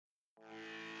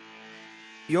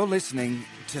You're listening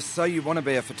to So You Want to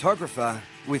Be a Photographer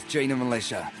with Gina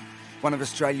Militia, one of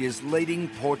Australia's leading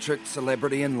portrait,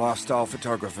 celebrity and lifestyle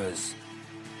photographers.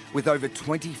 With over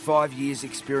 25 years'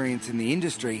 experience in the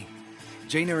industry,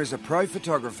 Gina is a pro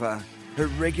photographer who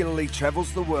regularly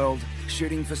travels the world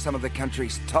shooting for some of the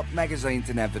country's top magazines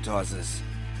and advertisers.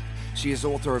 She is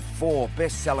author of 4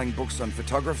 best-selling books on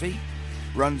photography,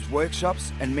 runs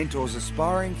workshops and mentors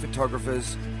aspiring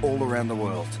photographers all around the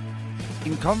world.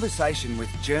 In conversation with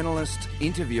journalist,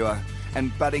 interviewer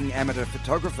and budding amateur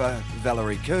photographer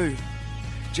Valerie Khoo,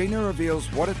 Gina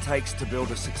reveals what it takes to build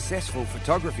a successful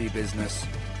photography business,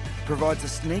 provides a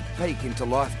sneak peek into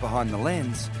life behind the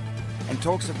lens, and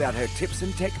talks about her tips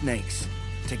and techniques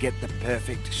to get the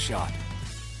perfect shot.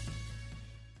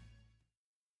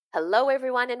 Hello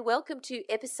everyone and welcome to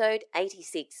episode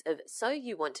 86 of So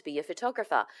You Want to Be a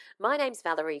Photographer. My name's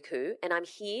Valerie Khoo and I'm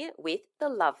here with the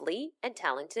lovely and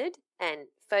talented and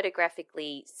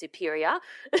photographically superior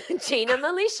Gina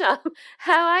Militia.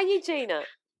 How are you, Gina?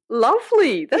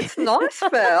 Lovely. That's nice,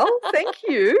 Val. Thank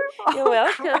you. You're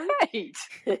welcome. Great.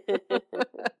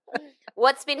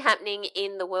 What's been happening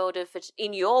in the world of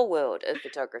your world of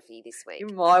photography this week?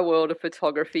 In my world of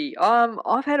photography,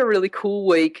 I've had a really cool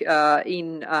week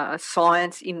in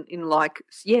science,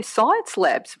 in science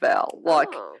labs, Val.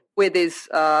 Where there's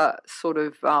sort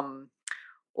of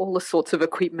all the sorts of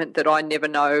equipment that I never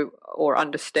know or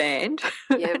understand.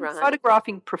 Yeah, right.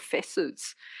 Photographing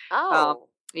professors. Oh,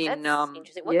 that's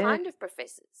interesting. What kind of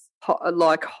professors?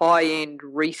 Like high-end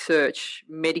research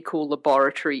medical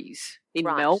laboratories in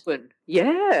Melbourne.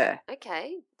 Yeah.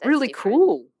 Okay. That's really different.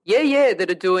 Cool. Yeah, that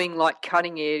are doing like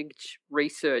cutting-edge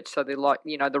research. So they're like,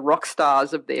 the rock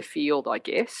stars of their field, I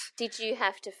guess. Did you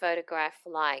have to photograph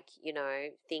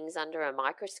things under a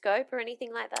microscope or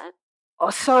anything like that? Oh,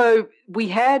 so we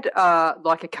had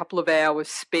like a couple of hours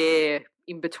spare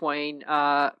in between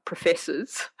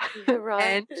professors.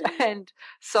 Right. and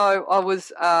so I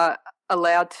was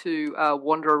allowed to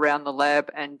wander around the lab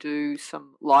and do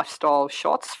some lifestyle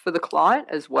shots for the client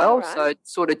as well. Right. So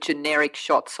sort of generic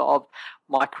shots of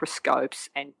microscopes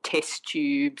and test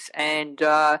tubes. And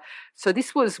so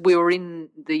we were in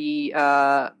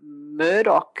the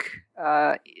Murdoch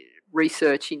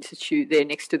Research Institute there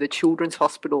next to the Children's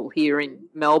Hospital here in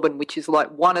Melbourne, which is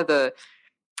like one of the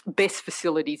best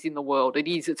facilities in the world.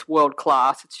 It's world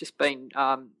class. It's just been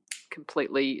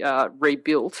completely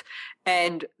rebuilt,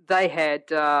 and they had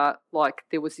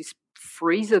there was this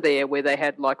freezer there where they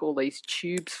had like all these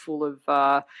tubes full of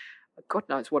God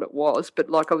knows what it was, but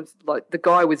the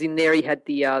guy was in there. He had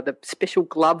the special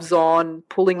gloves on,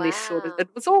 pulling this sort of.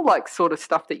 It was all like sort of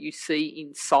stuff that you see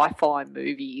in sci-fi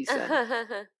movies,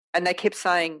 and they kept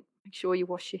saying, make sure you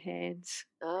wash your hands.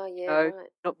 Oh, yeah,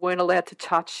 right. Weren't allowed to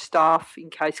touch stuff in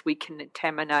case we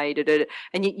contaminated it.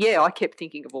 And I kept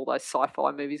thinking of all those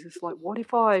sci-fi movies. It's like, what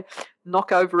if I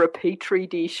knock over a petri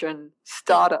dish and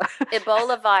start a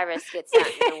Ebola virus gets out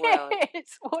in the world?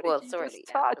 It's already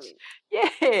touch.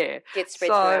 Yeah, gets spread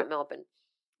throughout Melbourne.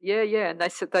 Yeah, and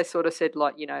they sort of said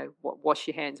wash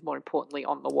your hands more importantly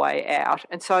on the way out.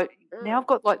 And so now I've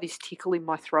got like this tickle in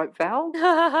my throat, Val.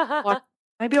 Like,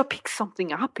 maybe I'll pick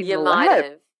something up in the lab. You might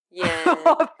have. Yeah.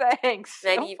 Oh, thanks.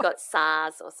 Maybe you've got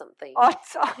SARS or something. I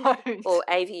don't. Or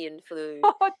avian flu.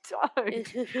 I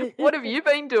don't. What have you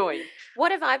been doing?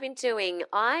 What have I been doing?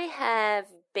 I have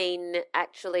been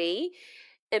actually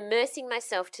immersing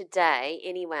myself today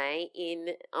anyway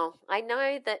I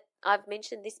know that I've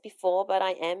mentioned this before, but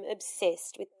I am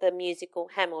obsessed with the musical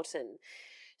Hamilton.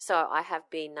 So I have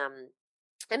been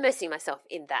immersing myself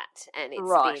in that, and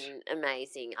it's been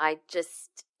amazing. I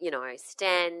just,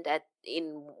 stand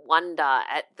in wonder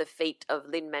at the feet of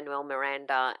Lin-Manuel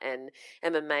Miranda and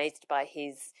am amazed by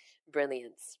his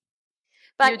brilliance.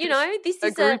 But, this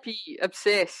is a groupie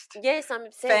obsessed. Yes, I'm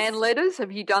obsessed. Fan letters,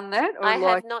 have you done that? I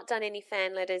have not done any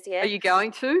fan letters yet. Are you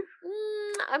going to?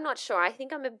 I'm not sure. I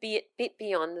think I'm a bit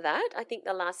beyond that. I think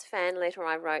the last fan letter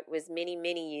I wrote was many,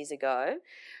 many years ago.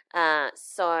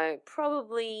 So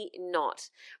probably not.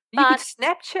 You could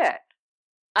Snapchat.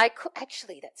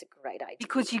 Actually, that's a great idea.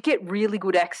 Because you get really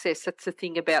good access. That's the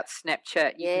thing about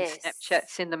Snapchat. You can Snapchat,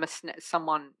 send them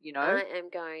someone, I am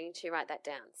going to write that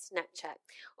down, Snapchat.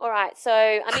 All right.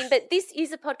 So, but this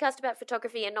is a podcast about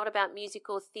photography and not about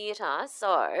musical theatre.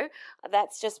 So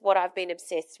that's just what I've been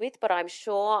obsessed with. But I'm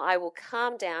sure I will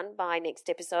calm down by next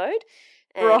episode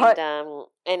Right.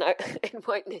 And I and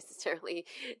won't necessarily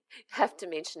have to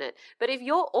mention it. But if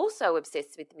you're also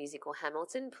obsessed with the musical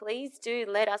Hamilton, please do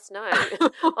let us know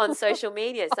on social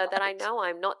media so that I know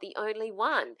I'm not the only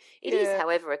one. It is, Yeah.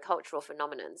 however, a cultural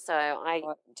phenomenon. So I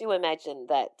Right. do imagine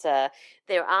that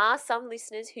there are some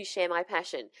listeners who share my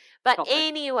passion. But Not me.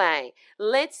 anyway,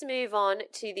 let's move on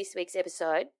to this week's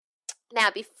episode. Now,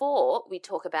 before we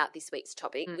talk about this week's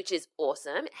topic, which is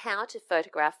awesome, how to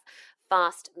photograph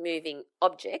fast-moving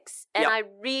objects, and Yep. I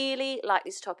really like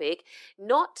this topic,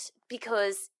 not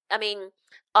because, I mean,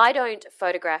 I don't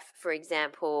photograph, for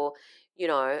example,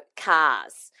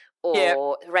 cars Yep.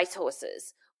 or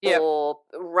racehorses Yep. or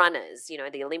runners,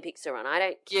 the Olympics are on. I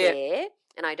don't Yep. care,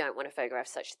 and I don't want to photograph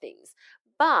such things.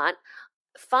 But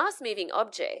fast-moving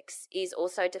objects is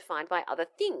also defined by other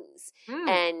things.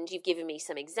 And you've given me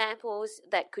some examples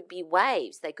that could be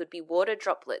waves, they could be water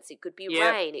droplets, it could be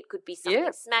Yep. rain, it could be something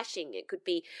Yep. smashing, it could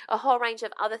be a whole range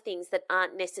of other things that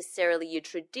aren't necessarily your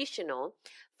traditional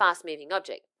fast-moving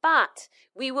object. But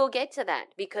we will get to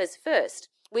that because first,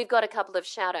 we've got a couple of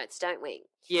shout-outs, don't we?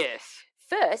 Yes.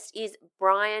 First is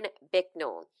Brian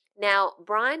Becknell. Now,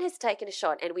 Brian has taken a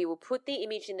shot, and we will put the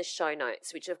image in the show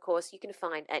notes, which, of course, you can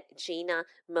find at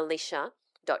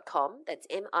GinaMilicia.com. That's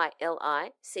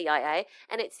MILICIA.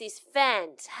 And it's this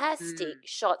fantastic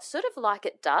shot, sort of like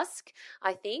at dusk,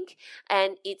 I think.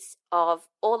 And it's of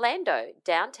Orlando,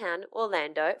 downtown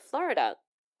Orlando, Florida.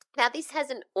 Now, this has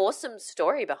an awesome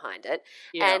story behind it,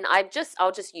 and I'll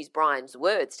just use Brian's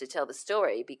words to tell the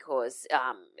story because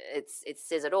it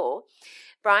says it all.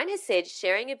 Brian has said,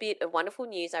 sharing a bit of wonderful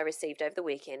news I received over the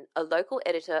weekend, a local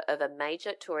editor of a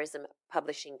major tourism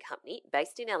publishing company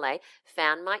based in LA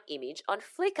found my image on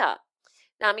Flickr.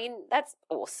 Now, I mean, that's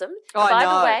awesome. By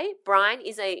the way, Brian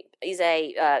is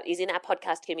in our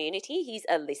podcast community. He's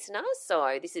a listener,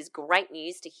 so this is great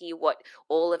news to hear what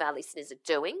all of our listeners are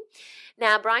doing.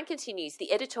 Now, Brian continues,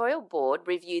 the editorial board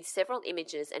reviewed several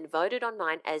images and voted on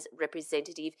mine as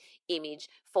representative image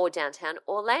for downtown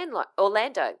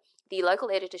Orlando. The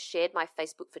local editor shared my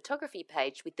Facebook photography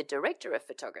page with the director of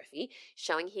photography,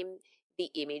 showing him the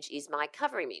image is my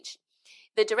cover image.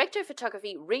 The director of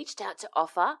photography reached out to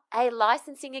offer a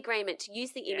licensing agreement to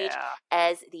use the image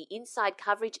as the inside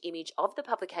coverage image of the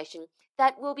publication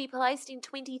that will be placed in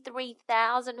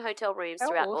 23,000 hotel rooms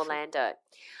throughout Orlando.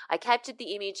 I captured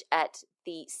the image at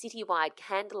the citywide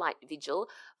candlelight vigil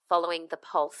following the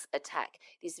Pulse attack.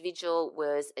 This vigil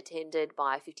was attended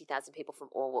by 50,000 people from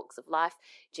all walks of life,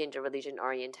 gender, religion,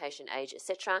 orientation, age,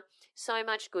 etc. So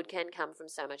much good can come from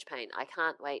so much pain. I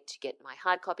can't wait to get my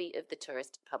hard copy of the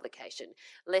tourist publication.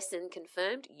 Lesson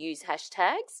confirmed, use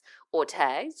hashtags or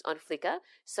tags on Flickr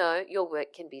so your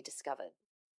work can be discovered.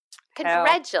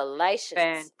 Congratulations,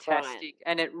 fantastic. Brian.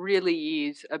 And it really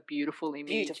is a beautiful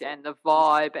image. And the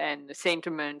vibe and the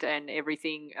sentiment and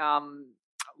everything.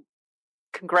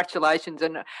 Congratulations.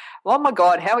 And oh my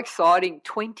God, how exciting.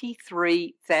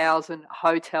 23,000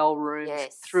 hotel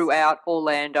rooms throughout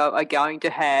Orlando are going to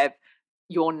have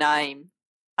your name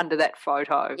under that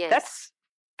photo. That's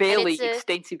fairly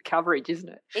extensive coverage, isn't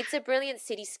it? It's a brilliant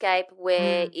cityscape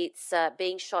where it's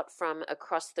being shot from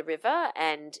across the river,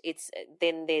 and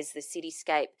then there's the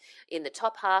cityscape in the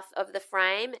top half of the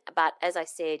frame. But as I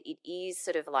said, it is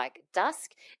sort of like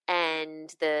dusk,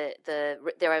 and there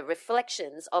are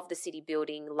reflections of the city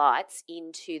building lights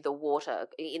into the water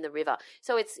in the river.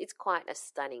 So it's quite a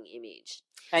stunning image.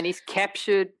 And he's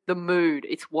captured the mood.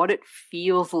 It's what it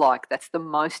feels like. That's the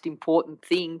most important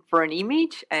thing for an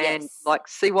image. And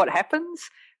see what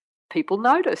happens. People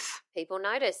notice. People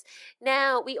notice.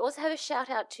 Now, we also have a shout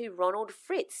out to Ronald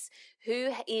Fritz,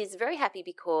 who is very happy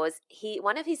because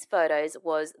one of his photos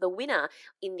was the winner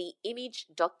in the Image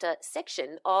Doctor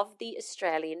section of the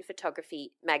Australian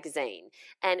Photography magazine.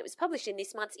 And it was published in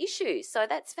this month's issue. So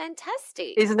that's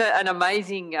fantastic. Isn't it an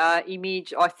amazing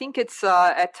image? I think it's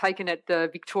taken at the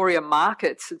Victoria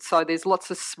Markets. So there's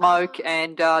lots of smoke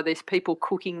and there's people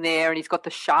cooking there, and he's got the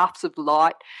shafts of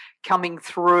light coming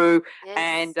through,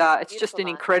 and it's just an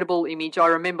incredible image. I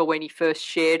remember when he first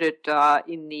shared it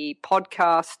in the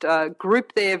podcast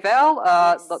group there, Val,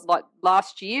 like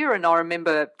last year, and I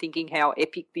remember thinking how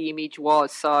epic the image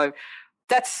was. So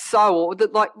that's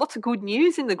lots of good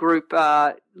news in the group,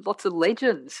 lots of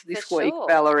legends this week,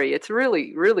 Valerie. It's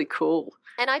really, really cool.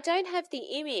 And I don't have the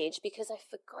image because I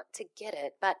forgot to get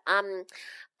it. But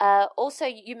also,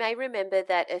 you may remember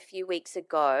that a few weeks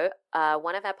ago,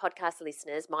 one of our podcast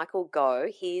listeners, Michael Go,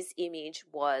 his image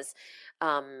was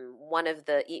one of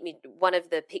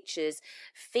the pictures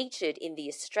featured in the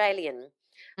Australian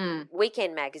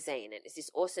Weekend magazine. And it's this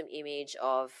awesome image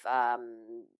of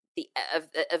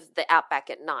the outback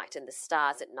at night and the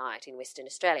stars at night in Western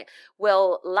Australia.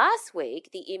 Well, last week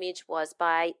the image was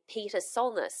by Peter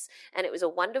Solness, and it was a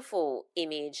wonderful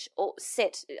image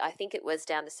set. I think it was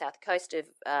down the south coast of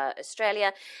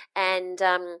Australia, and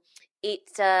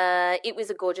it was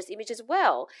a gorgeous image as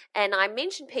well. And I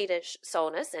mentioned Peter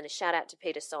Solness, and a shout out to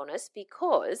Peter Solness,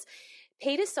 because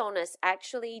Peter Solness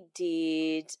actually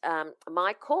did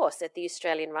my course at the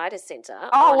Australian Writers' Centre.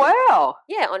 Oh, wow.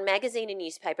 Yeah, on magazine and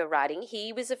newspaper writing.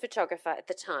 He was a photographer at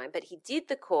the time, but he did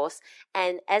the course,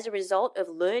 and as a result of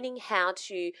learning how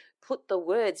to put the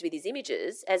words with his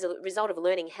images, as a result of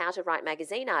learning how to write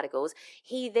magazine articles,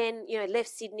 he then, left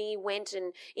Sydney, went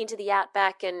into the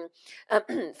outback, and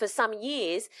for some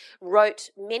years wrote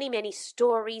many, many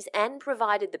stories and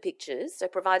provided the pictures, so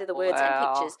provided the words and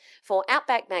pictures for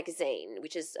Outback magazine,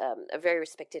 which is a very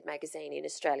respected magazine in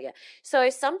Australia.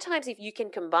 So sometimes if you can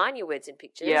combine your words and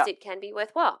pictures, it can be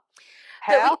worthwhile.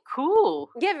 How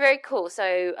cool. Yeah, very cool.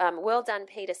 So well done,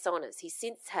 Peter Solness. He's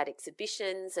since had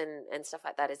exhibitions and stuff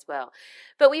like that as well.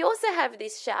 But we also have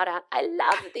this shout out. I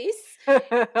love this.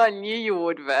 I knew you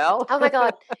would, Val. Oh, my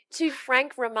God. To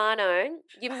Frank Romano.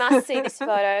 You must see this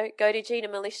photo. Go to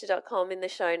GinaMilicia.com in the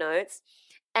show notes.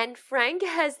 And Frank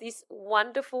has this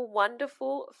wonderful,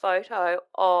 wonderful photo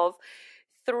of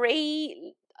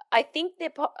 3, I think they're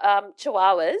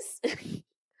Chihuahuas.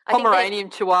 Pomeranian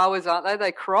Chihuahuas, aren't they?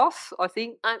 They cross, I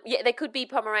think. Yeah, they could be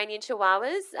Pomeranian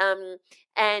Chihuahuas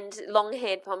and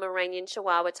long-haired Pomeranian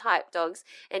Chihuahua type dogs.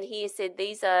 And he said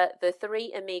these are the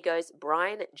 3 amigos,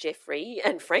 Brian, Jeffrey,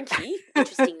 and Frankie,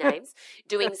 interesting names,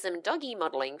 doing some doggy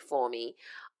modelling for me.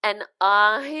 And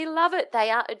I love it. They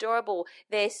are adorable.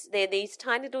 They're these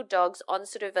tiny little dogs on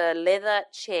sort of a leather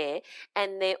chair,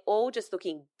 and they're all just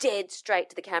looking dead straight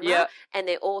to the camera, and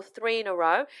they're all 3 in a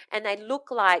row, and they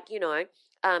look like,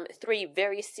 3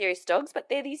 very serious dogs, but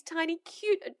they're these tiny,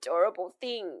 cute, adorable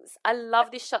things. I love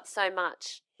this shot so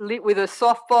much. Lit with a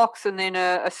softbox and then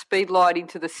a speed light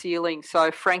into the ceiling. So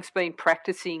Frank's been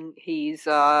practicing his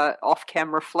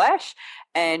off-camera flash,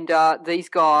 and these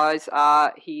guys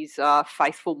are his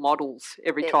faithful models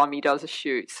every time he does a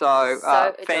shoot. So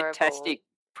fantastic.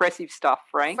 Impressive stuff,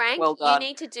 Frank. Well done. You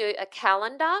need to do a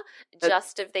calendar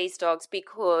just of these dogs,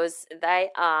 because they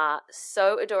are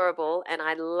so adorable, and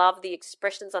I love the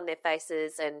expressions on their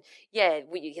faces. And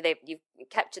you've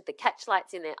captured the catch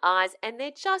lights in their eyes, and they're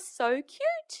just so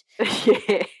cute.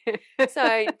 Yeah.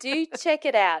 So do check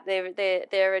it out.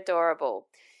 They're adorable.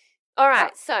 All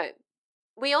right. So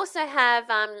we also have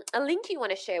a link you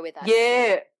want to share with us.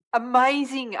 Yeah.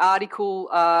 Amazing article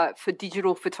for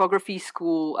Digital Photography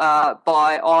School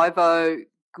by Ivo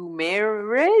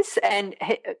Guimarães, and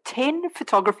 10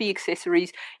 photography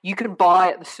accessories you can buy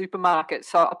at the supermarket.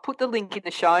 So I'll put the link in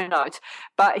the show notes.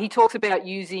 But he talks about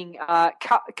using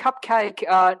cupcake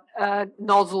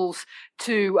nozzles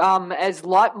to as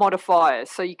light modifiers,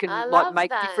 so you can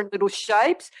make different little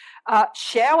shapes.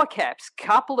 Shower caps,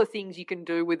 couple of things you can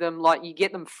do with them, like you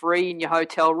get them free in your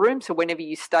hotel room, so whenever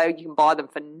you stay you can buy them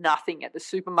for nothing at the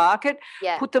supermarket.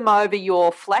 Put them over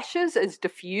your flashes as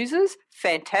diffusers,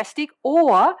 fantastic,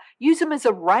 or use them as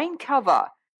a rain cover,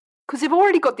 because they've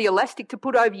already got the elastic to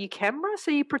put over your camera, so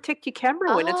you protect your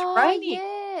camera when it's raining.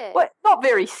 Well, not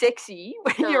very sexy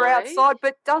when you're outside,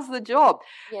 but does the job.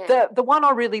 The one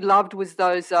I really loved was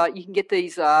those, you can get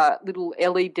these little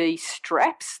LED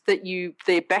straps that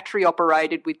they're battery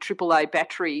operated with AAA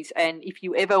batteries, and if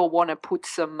you ever want to put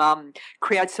some,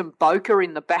 create some bokeh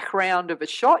in the background of a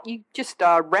shot, you just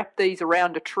wrap these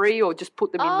around a tree or just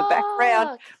put them in the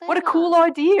background. Clever. What a cool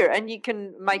idea. And you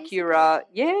can make your,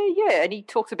 and he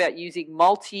talks about using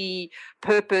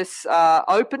multi-purpose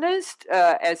openers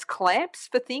as clamps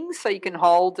for things, so you can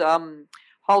hold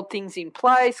things in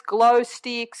place, glow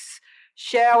sticks,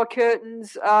 shower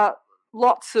curtains,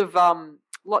 lots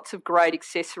of great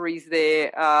accessories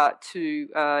there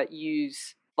to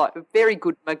use. Like a very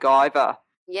good MacGyver.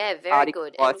 Yeah, very article,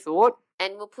 good. I thought.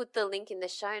 And we'll put the link in the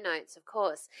show notes, of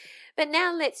course. But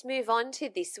now let's move on to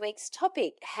this week's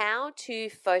topic: how to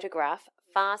photograph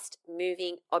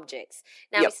fast-moving objects.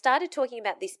 Now, we started talking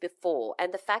about this before,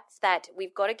 and the fact that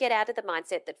we've got to get out of the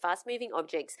mindset that fast-moving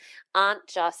objects aren't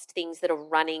just things that are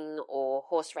running or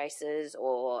horse races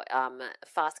or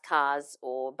fast cars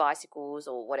or bicycles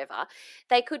or whatever.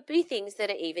 They could be things that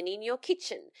are even in your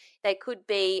kitchen. They could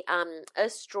be a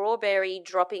strawberry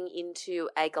dropping into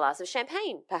a glass of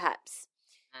champagne, perhaps,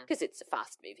 because it's a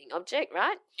fast-moving object,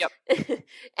 right? Yep.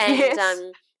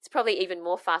 And it's probably even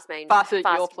more fast-moving. Fast at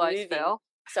your place, Val.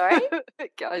 Sorry?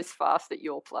 It goes fast at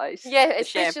your place. Yeah, The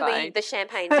especially champagne. the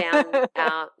champagne down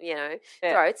our, Yeah.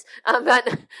 throats.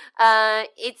 But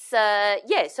it's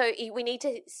yeah. So we need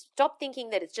to stop thinking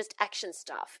that it's just action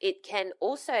stuff. It can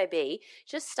also be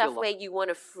just stuff Still where you want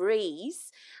to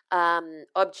freeze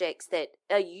objects that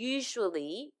are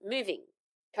usually moving.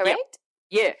 Correct?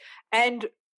 Yeah. And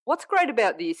what's great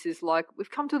about this is like we've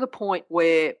come to the point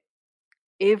where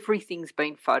everything's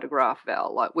been photographed,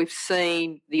 Val. Like we've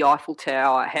seen the Eiffel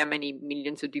Tower how many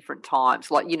millions of different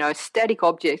times. Like, static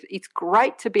objects. It's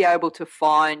great to be able to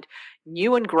find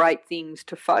new and great things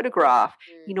to photograph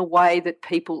in a way that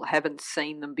people haven't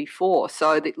seen them before.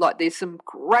 So that, like, there's some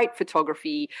great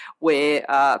photography where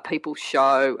people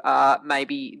show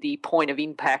maybe the point of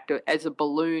impact as a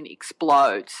balloon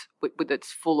explodes with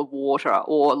it's full of water,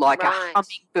 or like Right.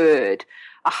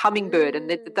 a hummingbird,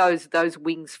 and those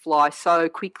wings fly so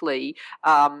quickly,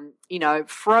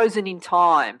 frozen in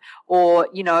time, or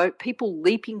people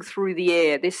leaping through the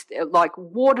air. There's like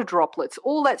water droplets,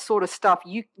 all that sort of stuff.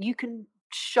 You can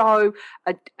show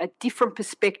a different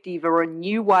perspective or a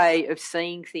new way of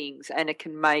seeing things, and it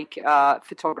can make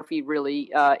photography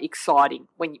really exciting.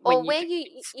 When Or you where do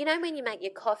when you make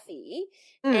your coffee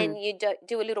and you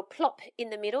do a little plop in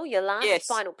the middle, your last Yes.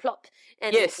 final plop,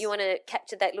 and Yes. you want to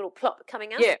capture that little plop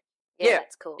coming up. Yeah.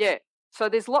 That's cool. Yeah. So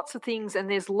there's lots of things,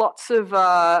 and there's lots of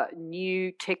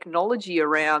new technology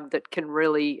around that can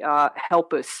really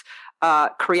help us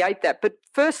create that. But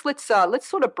first, let's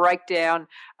sort of break down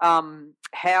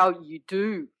how you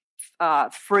do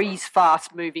freeze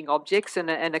fast-moving objects, and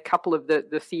a couple of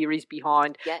the theories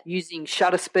behind using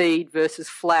shutter speed versus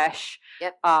flash,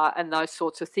 and those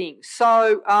sorts of things.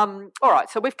 So, all right.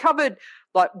 So we've covered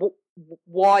like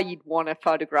why you'd want to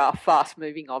photograph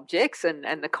fast-moving objects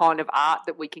and the kind of art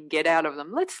that we can get out of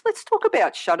them. Let's talk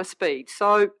about shutter speed.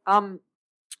 So,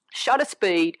 shutter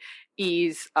speed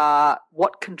is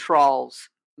what controls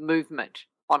movement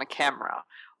on a camera.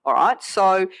 All right.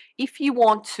 So, if you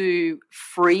want to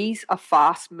freeze a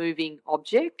fast-moving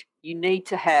object, you need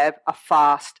to have a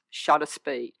fast shutter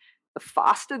speed. The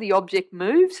faster the object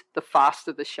moves, the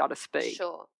faster the shutter speed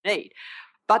Sure. you need.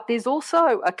 But there's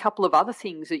also a couple of other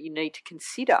things that you need to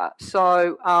consider.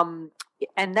 So,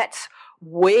 and that's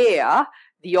where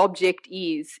the object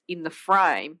is in the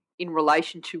frame in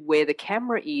relation to where the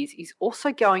camera is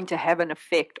also going to have an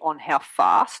effect on how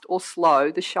fast or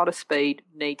slow the shutter speed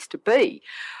needs to be.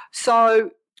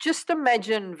 So just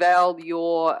imagine, Val,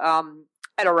 you're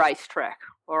at a racetrack.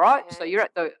 All right, so you're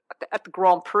at the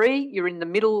Grand Prix. You're in the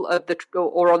middle of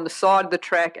or on the side of the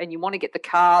track, and you want to get the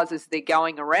cars as they're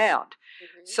going around.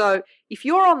 Mm-hmm. So if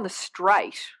you're on the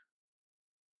straight,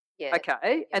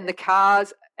 and the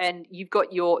cars, and you've got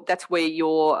that's where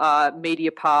your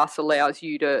media pass allows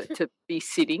you to be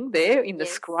sitting there in the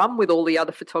scrum with all the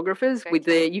other photographers.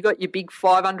 You got your big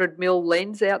 500mm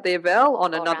lens out there, Val,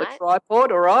 on another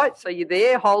tripod. All right, so you're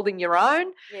there holding your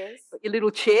own, got your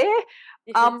little chair.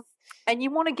 And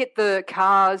you want to get the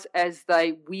cars as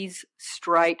they whiz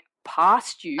straight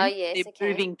past you. Oh, yes, they're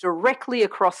moving directly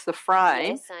across the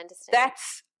frame. Yes, I understand.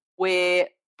 That's where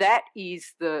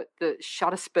the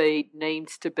shutter speed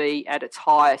needs to be at its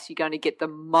highest. You're going to get the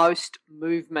most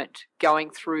movement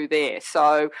going through there.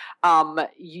 So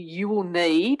you will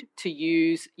need to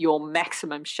use your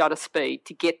maximum shutter speed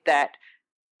to get that,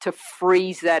 to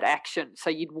freeze that action. So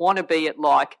you'd want to be at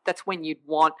that's when you'd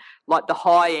want like the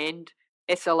high end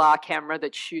SLR camera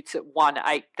that shoots at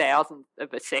 1/8,000th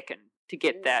of a second to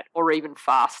get that, or even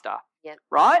faster,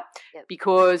 right?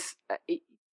 Because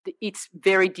it's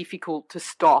very difficult to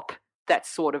stop that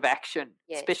sort of action,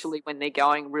 especially when they're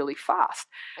going really fast.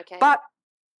 Okay. But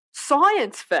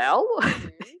science, Val,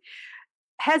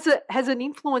 has an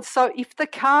influence. So if the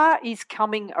car is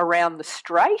coming around the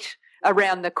straight,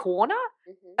 around the corner,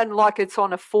 and like it's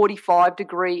on a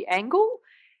 45-degree angle,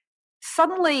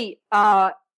 suddenly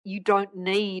you don't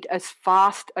need as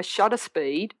fast a shutter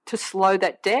speed to slow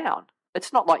that down.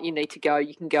 It's not like you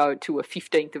can go to a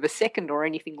 15th of a second or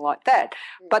anything like that.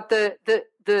 But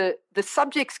the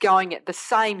subject's going at the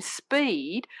same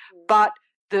speed, but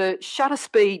the shutter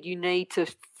speed you need to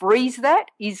freeze that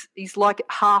is like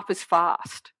half as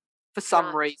fast for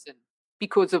some reason,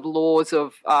 because of laws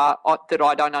of that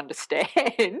I don't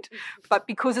understand. But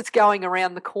because it's going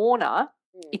around the corner,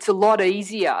 it's a lot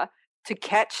easier to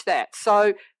catch that.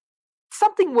 So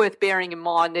something worth bearing in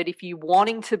mind, that if you're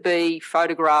wanting to be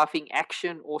photographing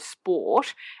action or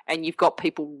sport and you've got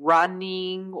people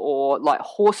running or like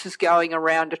horses going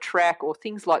around a track or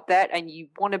things like that, and you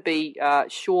want to be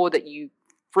sure that you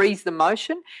freeze the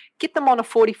motion, get them on a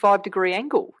 45-degree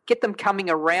angle. Get them coming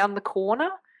around the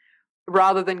corner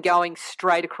rather than going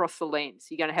straight across the lens.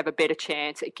 You're going to have a better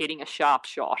chance at getting a sharp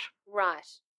shot. Right.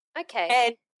 Okay.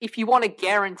 And if you want to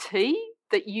guarantee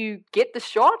that you get the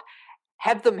shot,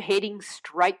 have them heading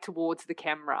straight towards the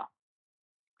camera.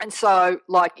 And so,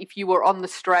 like, if you were on the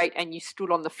straight and you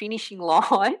stood on the finishing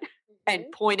line and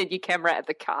pointed your camera at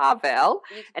the car, Val,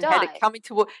 and had it coming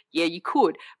toward, yeah, you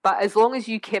could. But as long as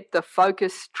you kept the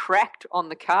focus tracked on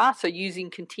the car, so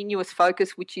using continuous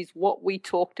focus, which is what we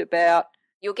talked about.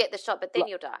 You'll get the shot, but then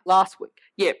you'll die. Last week.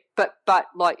 Yeah, but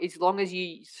like as long as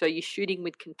you're shooting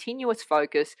with continuous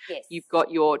focus, yes. You've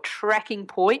got your tracking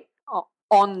point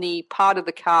on the part of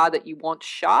the car that you want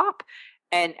sharp,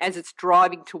 and as it's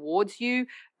driving towards you,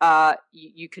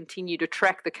 you continue to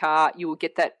track the car. You will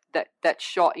get that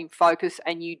shot in focus,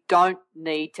 and you don't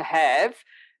need to have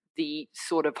the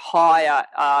sort of higher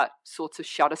sorts of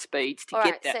shutter speeds to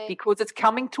get that, because it's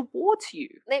coming towards you.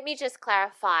 Let me just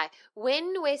clarify.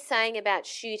 When we're saying about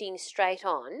shooting straight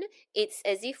on, it's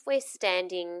as if we're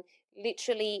standing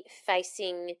literally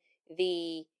facing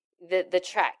the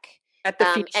track. At the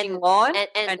finishing line?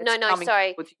 And no,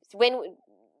 sorry. When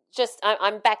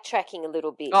I'm backtracking a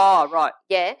little bit. Oh, right.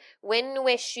 Yeah. When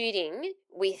we're shooting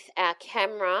with our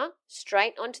camera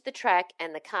straight onto the track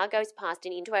and the car goes past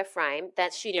and into our frame,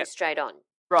 that's shooting straight on.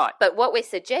 Right. But what we're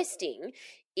suggesting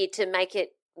to make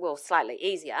it, slightly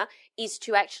easier, is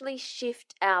to actually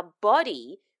shift our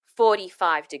body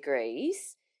 45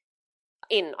 degrees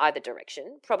in either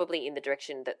direction, probably in the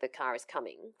direction that the car is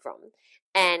coming from,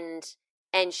 and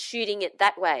shooting it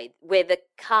that way, where the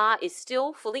car is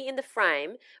still fully in the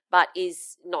frame but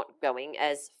is not going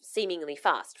as seemingly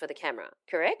fast for the camera,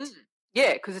 correct?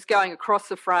 Yeah, because it's going across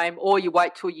the frame, or you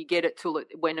wait till you get it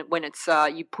when it's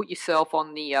you put yourself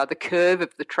on the curve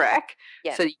of the track,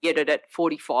 so you get it at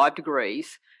 45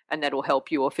 degrees, and that'll help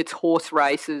you. If it's horse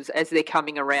races as they're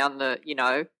coming around the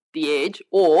edge,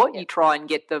 or you try and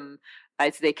get them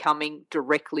as they're coming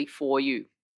directly for you,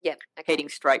 heading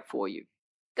straight for you.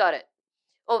 Got it.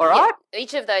 All right.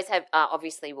 Each of those have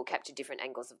obviously will capture different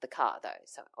angles of the car, though.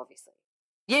 So obviously.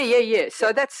 Yeah.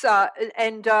 So that's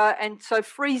and so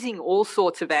freezing all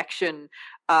sorts of action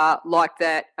like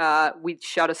that with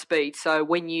shutter speed. So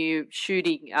when you're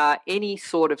shooting any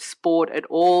sort of sport at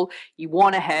all, you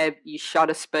want to have your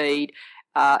shutter speed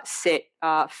set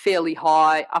fairly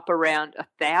high, up around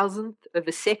 1,000th of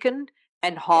a second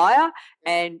and higher,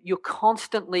 and you're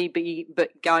constantly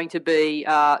going to be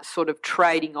sort of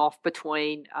trading off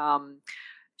between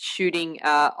shooting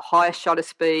higher shutter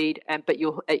speed, but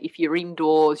if you're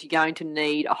indoors, you're going to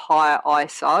need a higher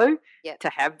ISO to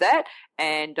have that,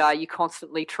 and you're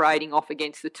constantly trading off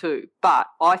against the two. But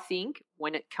I think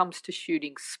when it comes to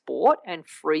shooting sport and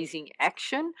freezing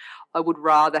action, I would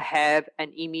rather have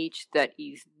an image that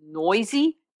is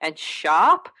noisy and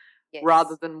sharp,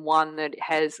 rather than one that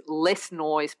has less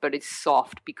noise but is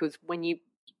soft, because when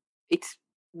it's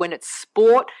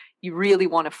sport, you really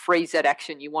want to freeze that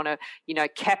action. You want to,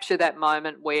 capture that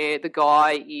moment where the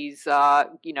guy is,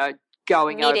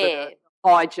 going mid-air. over the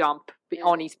high jump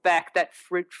on his back, that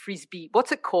frisbee.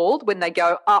 What's it called when they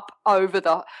go up over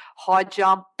the high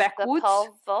jump backwards? The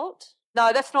pole vault?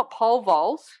 No, that's not pole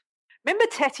vault. Remember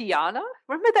Tatiana?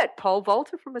 Remember that pole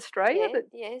vaulter from Australia?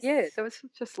 Yes. Yeah, that was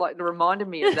just like it reminded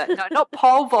me of that. No, not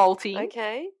pole vaulting.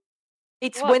 Okay.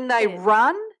 It's when they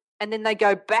run and then they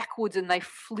go backwards and they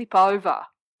flip over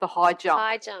the high jump.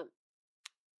 High jump.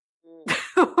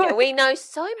 Yeah, we know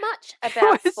so much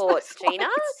about sports, Gina.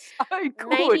 So good.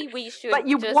 Maybe we should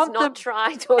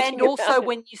try talking and also about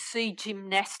when you see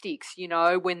gymnastics,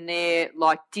 when they're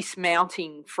like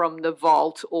dismounting from the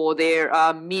vault, or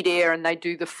they're mid-air and they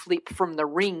do the flip from the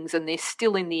rings and they're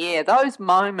still in the air, those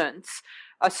moments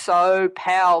are so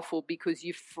powerful because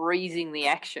you're freezing the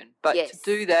action. But to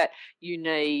do that, you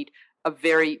need a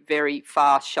very, very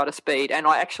fast shutter speed. And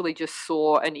I actually just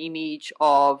saw an image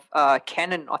of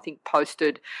Canon, I think,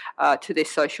 posted to their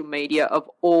social media of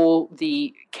all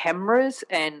the cameras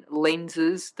and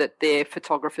lenses that their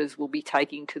photographers will be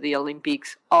taking to the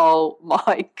Olympics. Oh,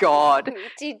 my God.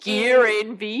 Gear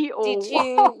envy. Did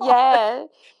you? Yeah.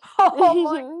 Oh,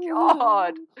 my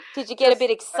God. Did you get a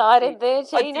bit excited there,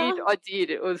 Gina? I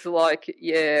did. It was like,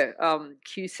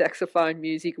 cue saxophone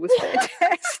music. It was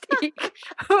fantastic.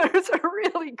 It was a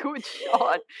really good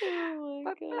shot. Oh,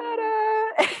 my God.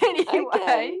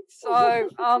 Anyway, so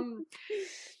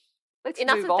let's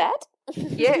enough move of on. that.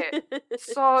 Yeah.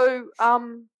 So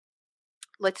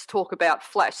let's talk about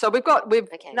flash. So we've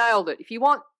nailed it. If you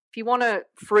want to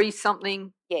freeze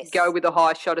something, go with a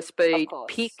high shutter speed.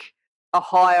 Pick a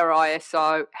higher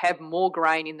ISO, have more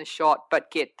grain in the shot,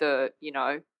 but get the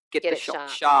get Get the it shot sharp.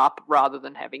 sharp rather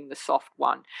than having the soft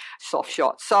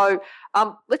shot. So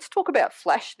let's talk about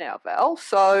flash now, Val.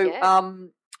 So Yeah.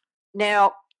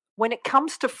 now when it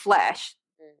comes to flash,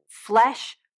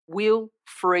 flash will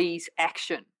freeze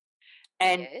action.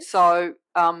 And Yes. so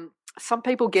some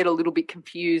people get a little bit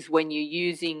confused when you're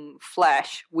using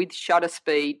flash with shutter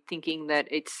speed, thinking that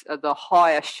it's the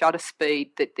higher shutter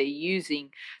speed that they're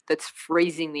using that's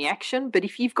freezing the action. But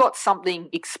if you've got something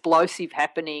explosive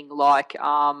happening, like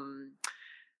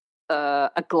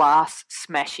a glass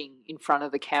smashing in front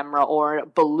of the camera or a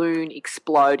balloon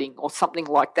exploding or something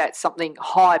like that, something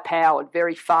high powered,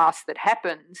 very fast that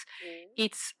happens,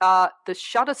 it's the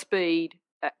shutter speed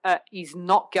is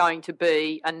not going to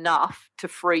be enough to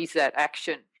freeze that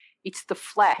action. It's the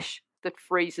flash that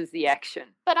freezes the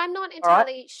action. But I'm not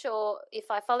entirely sure if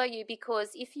I follow you,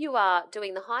 because if you are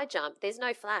doing the high jump, there's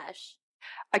no flash.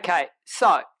 Okay,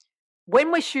 so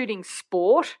when we're shooting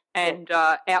sport and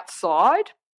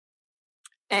outside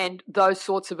and those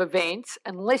sorts of events,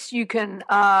 unless you can,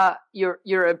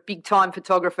 you're a big time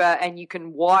photographer and you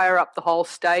can wire up the whole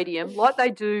stadium, like they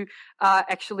do,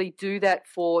 actually do that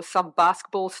for some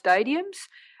basketball stadiums.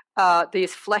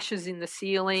 There's flashes in the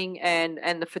ceiling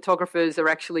and the photographers are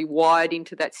actually wired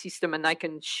into that system and they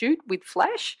can shoot with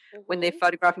flash when they're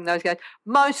photographing those guys.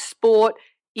 Most sport,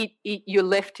 you're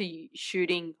left to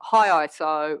shooting high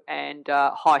ISO and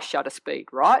high shutter speed,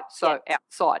 right? So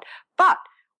outside. But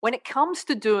when it comes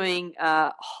to doing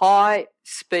high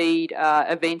speed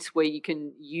events where you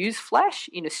can use flash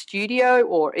in a studio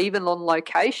or even on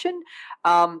location,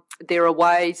 there are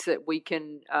ways that we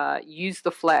can use the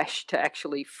flash to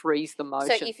actually freeze the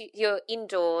motion. So if you're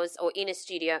indoors or in a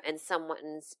studio and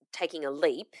someone's taking a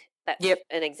leap, that's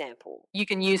an example. You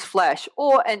can use flash,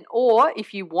 or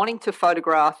if you're wanting to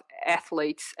photograph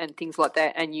athletes and things like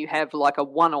that, and you have like a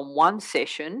one-on-one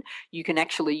session, you can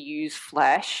actually use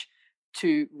flash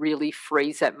to really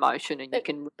freeze that motion, and you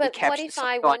can But capture what if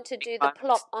I want to do the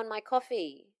plop on my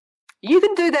coffee? You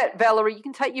can do that, Valerie. You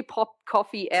can take your pop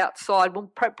coffee outside.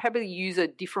 We'll probably use a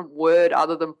different word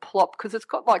other than plop, because it's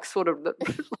got like sort of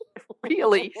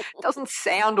really doesn't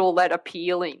sound all that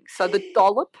appealing. So the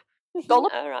dollop.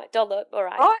 All right, dollop. All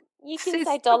right. Right? You can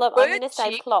say dollop. I'm going to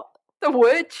say plop. The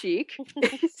word chick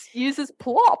uses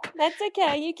plop. That's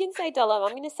okay. You can say dollop.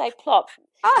 I'm going to say plop.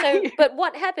 So, but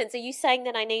what happens? Are you saying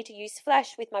that I need to use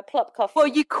flash with my plop coffee? Well,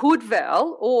 you could,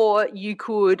 Val, or you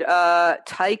could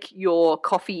take your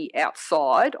coffee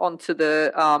outside onto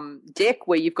the deck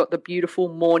where you've got the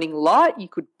beautiful morning light. You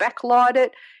could backlight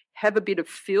it, have a bit of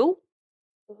fill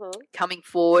coming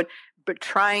forward, but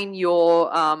train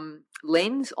your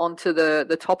lens onto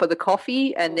the top of the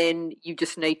coffee, and then you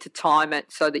just need to time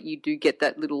it so that you do get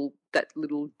that little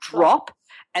drop,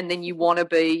 and then you want to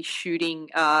be shooting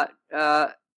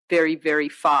very, very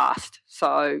fast.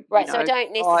 So right, so I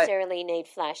don't necessarily need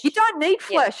flash. You don't need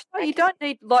flash. No, you don't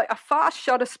need, like, a fast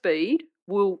shutter speed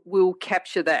will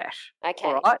capture that. Okay.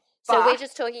 All right. So we're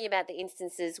just talking about the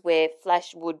instances where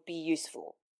flash would be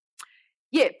useful.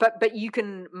 Yeah, but you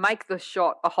can make the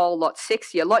shot a whole lot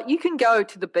sexier. Like, you can go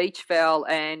to the beach, Val,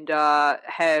 and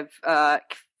have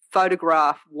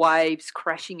photograph waves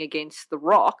crashing against the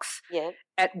rocks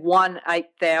at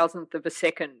 1/8,000th of a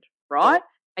second, right?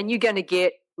 And you're going to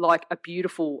get like a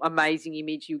beautiful, amazing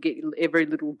image. You get every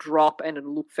little drop and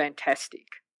it'll look fantastic,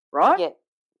 right? Yeah.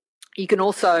 You can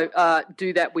also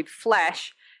do that with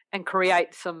flash and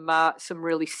create some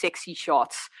really sexy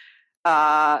shots.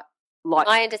 Like,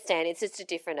 I understand. It's just a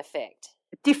different effect.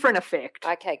 Different effect.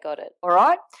 Okay, got it. All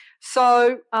right.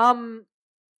 So,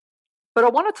 but I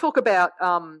want to talk about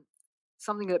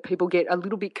something that people get a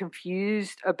little bit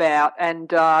confused about, and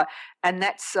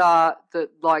that's the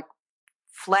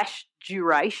flash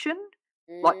duration,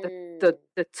 like the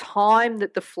time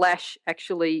that the flash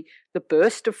actually, the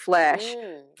burst of flash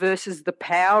versus the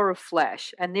power of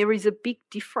flash, and there is a big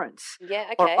difference. Yeah.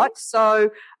 Okay. All right. So,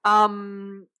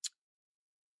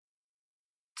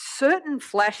 certain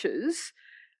flashes,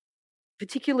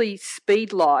 particularly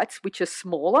speed lights, which are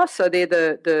smaller, so they're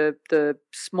the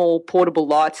small portable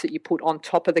lights that you put on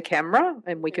top of the camera,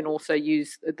 and we can also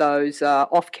use those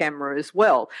off camera as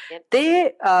well. Yep.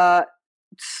 They're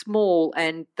small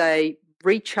and they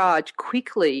recharge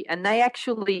quickly, and they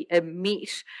actually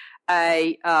emit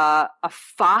a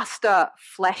faster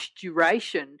flash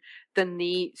duration than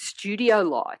the studio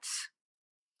lights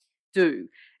do.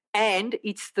 And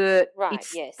it's the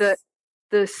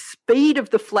speed of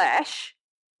the flash,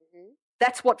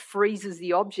 that's what freezes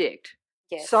the object.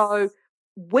 Yes. So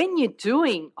when you're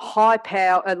doing high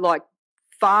power, like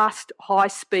fast,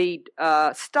 high-speed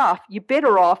stuff, you're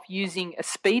better off using a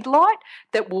speed light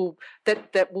that will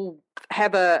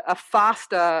have a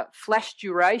faster flash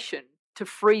duration to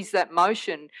freeze that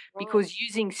motion, because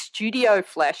using studio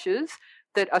flashes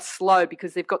that are slow,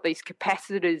 because they've got these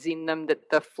capacitors in them that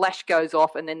the flash goes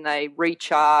off and then they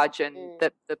recharge, and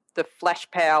the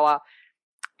flash power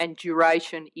and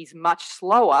duration is much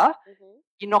slower.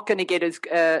 You're not going to get as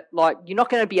you're not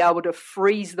going to be able to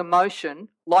freeze the motion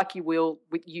like you will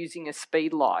with using a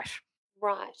speed light.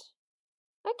 Right.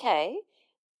 Okay.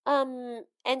 And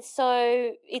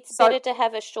so it's better to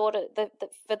have a shorter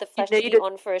for the flash to be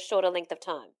on for a shorter length of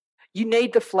time. You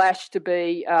need the flash to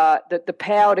be the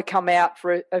power to come out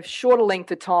for a shorter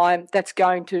length of time. That's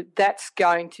going to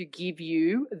give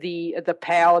you the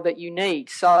power that you need.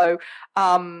 So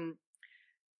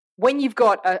when you've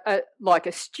got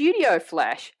a studio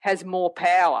flash has more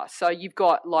power. So you've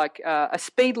got a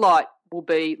speed light will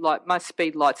be most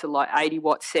speed lights are 80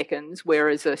 watt seconds,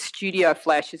 whereas a studio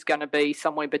flash is going to be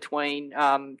somewhere between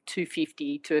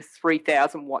 250 to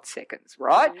 3,000 watt seconds,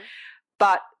 right?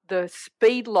 But the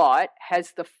speed light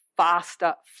has the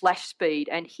faster flash speed,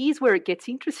 and here's where it gets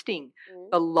interesting.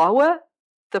 The lower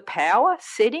the power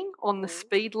setting on the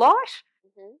speed light,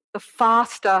 the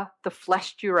faster the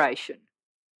flash duration.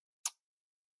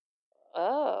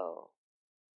 Oh.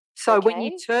 So when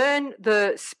you turn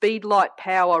the speed light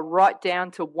power right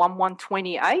down to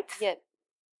 1/128th,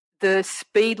 the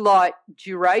speed light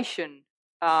duration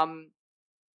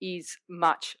is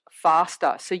much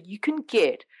faster. So you can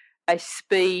get a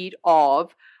speed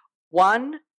of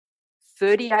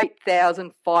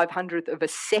 1/38,500th of a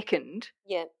second.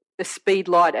 The speed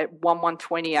light at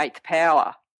 1/128th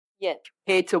power.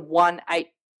 Compared to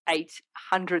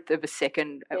 1/800th of a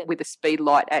second with a speed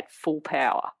light at full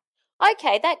power.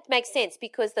 Okay, that makes sense,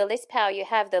 because the less power you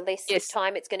have, the less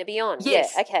time it's going to be on.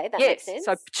 Yes. Yeah, okay, that makes sense.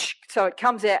 So it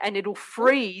comes out and it'll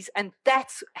freeze, and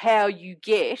that's how you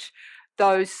get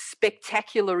those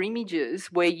spectacular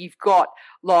images where you've got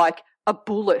a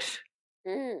bullet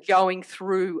going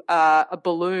through a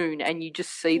balloon, and you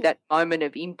just see that moment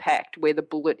of impact where the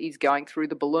bullet is going through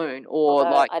the balloon, or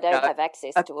I don't have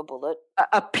access to a bullet.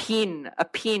 A pin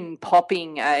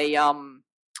popping a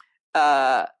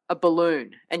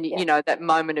balloon, and you know that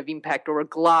moment of impact, or a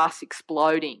glass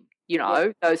exploding. You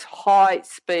know those high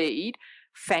speed,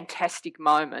 fantastic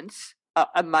moments,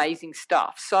 amazing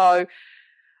stuff. So,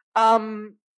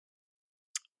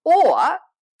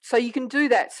 So you can do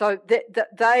that. So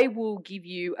that they will give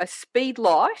you a speed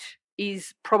light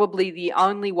is probably the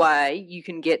only way you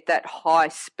can get that high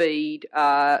speed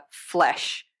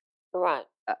flash, right?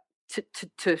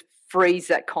 To freeze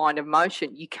that kind of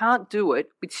motion. You can't do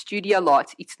it with studio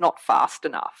lights. It's not fast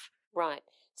enough. Right.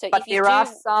 So, but there are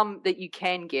some that you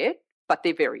can get, but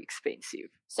they're very expensive.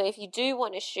 So if you do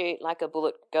want to shoot like a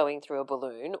bullet going through a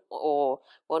balloon, or,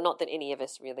 well, not that any of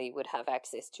us really would have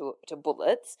access to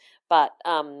bullets, but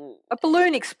a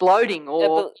balloon exploding,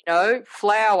 or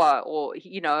flour, or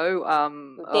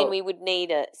then we would need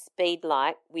a speed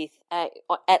light with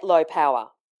at low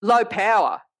power. Low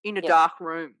power in a dark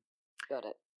room. Got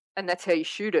it. And that's how you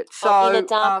shoot it. So in a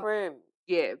dark room.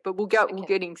 Yeah, but we'll get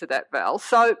into that, Val.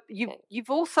 So you've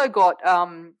also got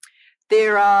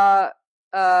there are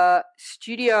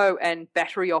studio and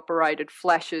battery operated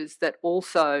flashes that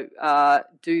also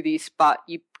do this, but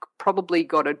you probably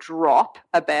got to drop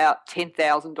about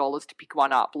 $10,000 to pick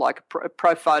one up, like a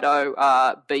Profoto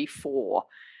B4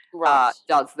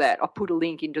 does that. I'll put a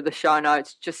link into the show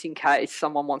notes just in case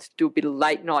someone wants to do a bit of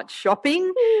late night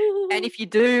shopping. And if you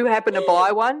do happen to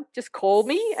buy one, just call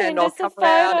me and I'll come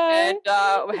around, and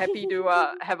we're happy to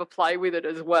have a play with it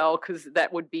as well, because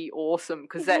that would be awesome,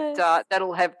 because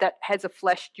that has a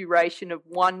flash duration of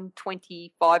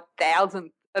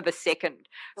 1/25,000th of a second.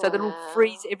 So that'll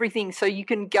freeze everything. So you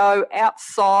can go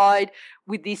outside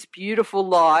with this beautiful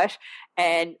light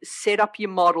and set up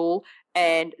your model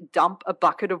and dump a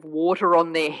bucket of water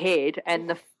on their head, and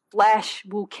the flash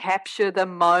will capture the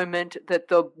moment that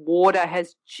the water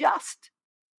has just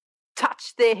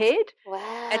touched their head.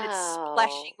 Wow. And it's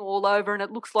splashing all over, and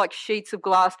it looks like sheets of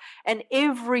glass, and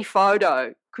every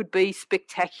photo could be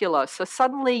spectacular. So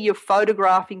suddenly you're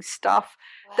photographing stuff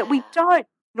that we don't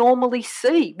normally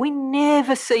see. We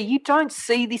never see. You don't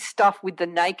see this stuff with the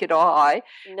naked eye,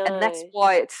 and that's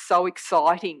why it's so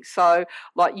exciting. So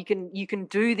like you can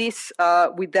do this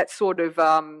with that sort of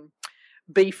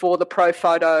B4 the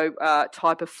Profoto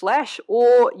type of flash,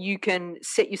 or you can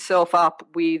set yourself up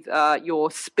with your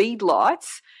speed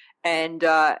lights and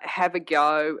have a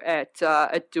go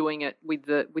at doing it with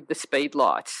the speed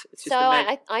lights. It's just So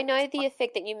amazing. I know the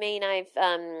effect that you mean.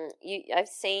 I've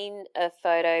seen a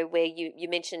photo where you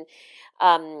mentioned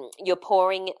you're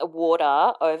pouring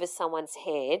water over someone's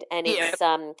head, and Yeah,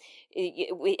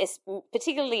 it's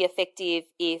particularly effective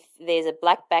if there's a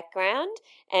black background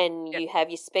and yeah, you have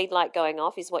your speed light going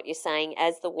off, is what you're saying,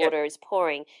 as the yeah, water is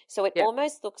pouring. So it yeah.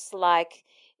 almost looks like,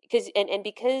 because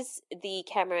the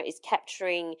camera is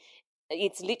capturing,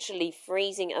 it's literally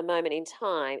freezing a moment in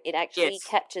time. It actually Yes.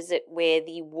 captures it where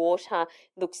the water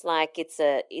looks like it's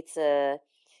a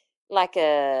like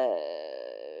a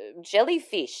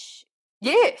jellyfish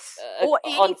Yes, or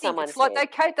on anything. It's someone's like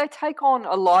head. they take on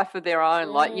a life of their own.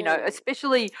 Like, Mm,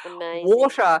 especially amazing.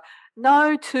 water.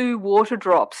 No two water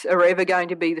drops are ever going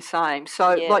to be the same.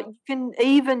 So, Yeah. like, you can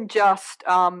even just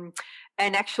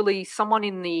and actually, someone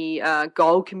in the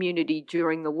gold community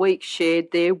during the week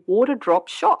shared their water drop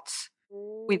shots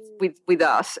Mm. with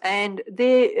us, and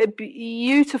they're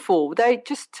beautiful. They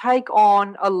just take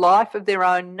on a life of their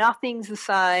own. Nothing's the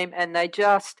same, and they're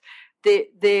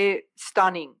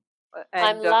stunning.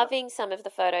 I'm And loving some of the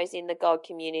photos in the gold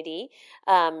community.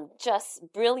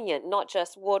 Just brilliant, not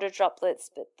just water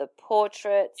droplets, but the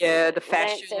portraits and yeah, the the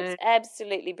landscapes. fashion.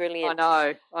 Absolutely brilliant.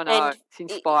 I know, And it's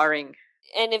inspiring.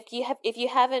 if you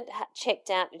haven't checked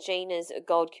out Gina's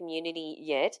gold community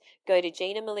yet, go to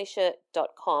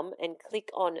ginamilitia.com and click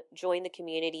on join the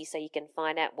community so you can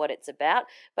find out what it's about.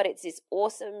 But it's this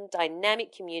awesome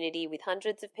dynamic community with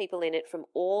hundreds of people in it from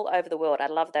all over the world. I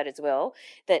love that as well,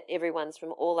 that everyone's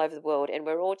from all over the world and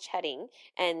we're all chatting,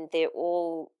 and they're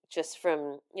all just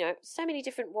from, so many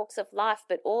different walks of life,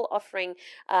 but all offering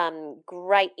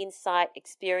great insight,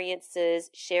 experiences,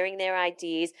 sharing their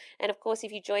ideas. And of course,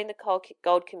 if you join the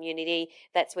gold community,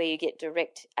 that's where you get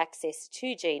direct access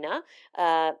to Gina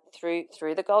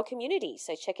through the gold community.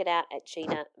 So check it out at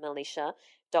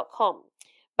ginamilitia.com.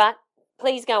 But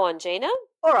please go on, Gina.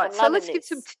 All I'm right, so loving let's give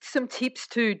this. some tips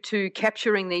to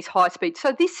capturing these high speeds.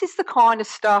 So this is the kind of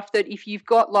stuff that if you've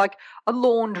got like a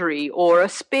laundry or a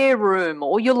spare room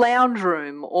or your lounge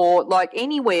room or like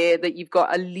anywhere that you've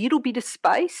got a little bit of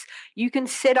space, you can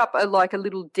set up a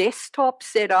little desktop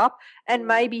setup and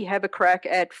maybe have a crack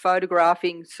at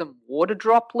photographing some water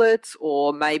droplets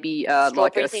or maybe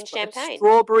Strawberries in champagne.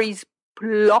 strawberries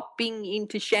plopping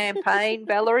into champagne,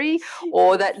 Valerie,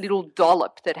 or that little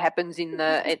dollop that happens in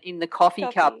the coffee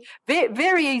cup. Coffee. Very,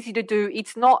 very easy to do.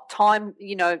 It's not time,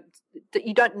 that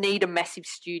you don't need a massive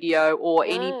studio or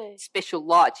any No. special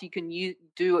lights. You can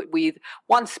do it with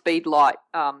one speed light.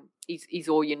 Is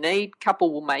all you need.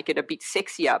 Couple will make it a bit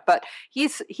sexier. But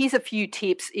here's a few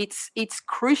tips. It's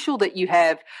crucial that you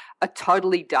have a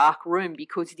totally dark room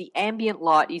because the ambient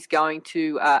light is going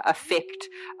to affect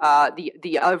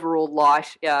the overall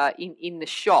light in the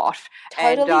shot.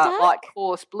 Totally and dark? light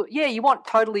course blue. Yeah, you want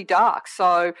totally dark.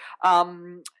 So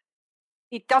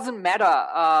it doesn't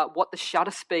matter what the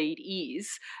shutter speed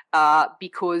is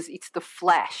because it's the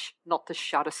flash, not the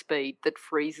shutter speed, that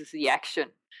freezes the action.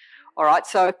 All right,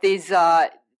 so if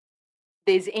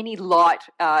there's any light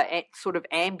sort of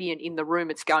ambient in the room,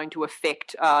 it's going to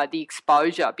affect the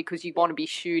exposure because you want to be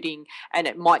shooting, and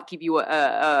it might give you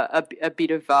a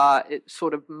bit of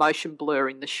sort of motion blur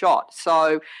in the shot.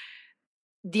 So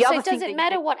So does it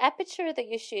matter what aperture that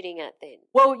you're shooting at then?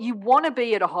 Well, you want to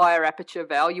be at a higher aperture,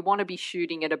 Val. You want to be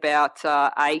shooting at about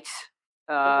 8.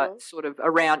 Sort of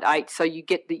around 8, so you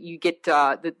get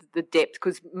the depth,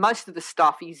 because most of the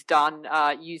stuff is done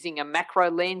using a macro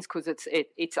lens because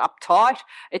it's up tight,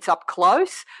 it's up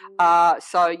close.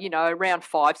 So around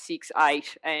 5, 6,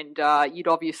 8, and you'd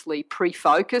obviously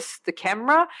pre-focus the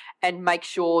camera and make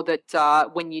sure that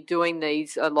when you're doing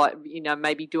these,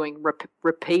 maybe doing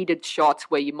repeated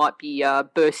shots where you might be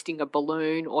bursting a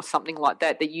balloon or something like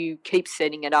that, that you keep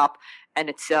setting it up and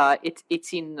it's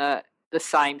in the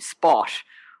same spot.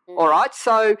 All right,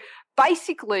 so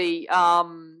basically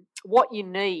what you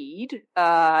need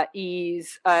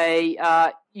is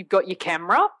you've got your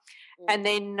camera, and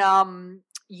then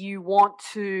you want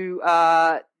to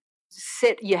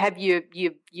you have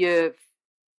your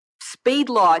speed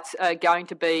lights are going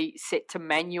to be set to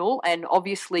manual, and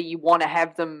obviously you want to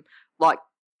have them like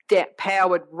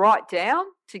powered right down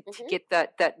to get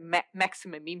that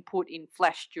maximum input in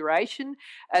flash duration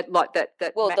at like that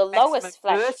the lowest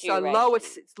flash burst. duration.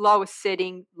 So lowest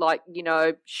setting, like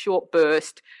short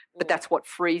burst, but that's what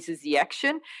freezes the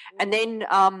action. And then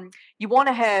you want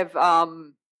to have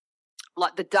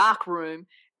like the dark room,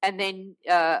 and then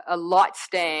a light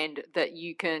stand that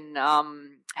you can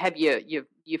have your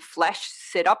your flash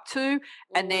set up to,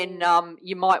 and then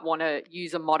you might want to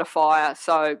use a modifier.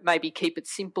 So maybe keep it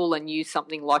simple and use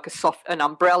something like an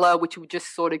umbrella, which will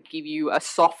just sort of give you a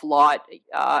soft light,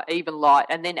 even light.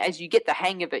 And then as you get the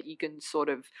hang of it, you can sort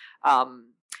of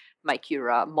make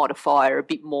your modifier a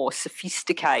bit more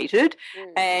sophisticated,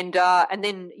 and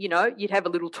then you'd have a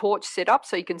little torch set up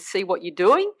so you can see what you're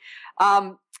doing.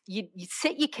 You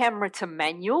set your camera to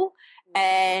manual,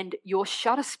 and your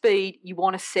shutter speed, you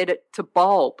want to set it to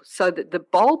bulb, so that the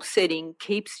bulb setting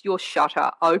keeps your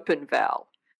shutter open, Val.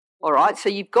 All right, so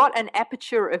you've got an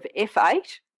aperture of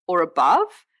f8 or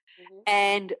above,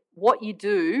 and what you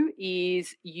do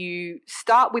is you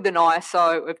start with an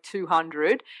ISO of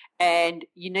 200, and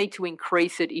you need to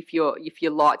increase it if your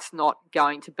light's not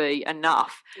going to be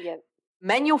enough. Yep.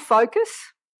 Manual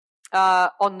focus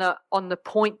on the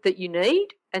point that you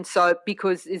need. And so,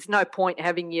 because there's no point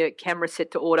having your camera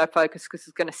set to autofocus, because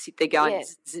it's going to sit there going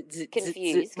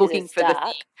confused, looking for the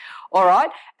thing. All right,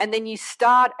 and then you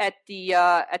start at the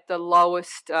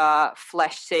lowest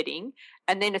flash setting,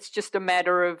 and then it's just a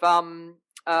matter of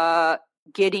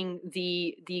getting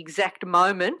the exact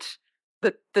moment,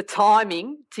 the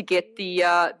timing to get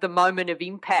the moment of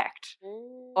impact.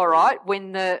 All right,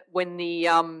 when the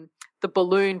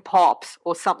balloon pops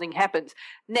or something happens.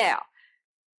 Now,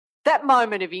 that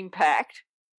moment of impact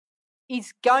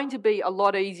is going to be a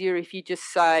lot easier if you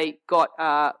just say got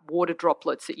water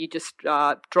droplets that you just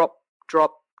drop.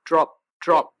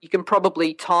 You can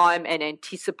probably time and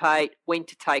anticipate when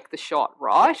to take the shot,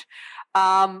 right?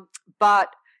 But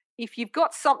if you've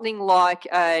got something like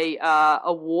a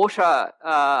water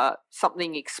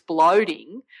something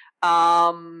exploding,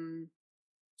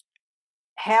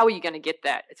 how are you going to get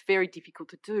that? It's very difficult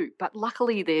to do. But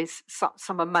luckily there's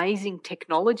some amazing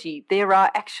technology. There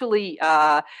are actually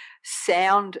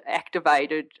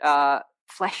sound-activated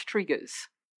flash triggers.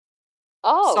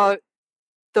 Oh. So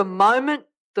the moment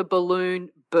the balloon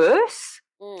bursts,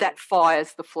 that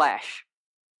fires the flash.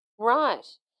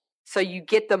 Right. So you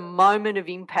get the moment of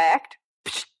impact,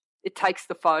 it takes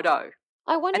the photo.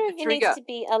 I wonder if it needs to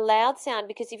be a loud sound,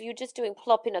 because if you're just doing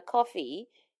plop in a coffee...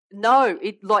 No,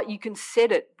 you can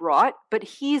set it, right? But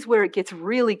here's where it gets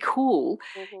really cool.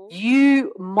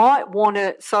 You might want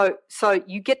to, so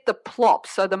you get the plop.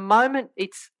 So the moment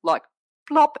it's like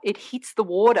plop, it hits the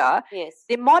water. Yes.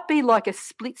 There might be like a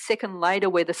split second later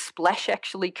where the splash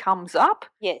actually comes up.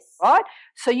 Yes. Right?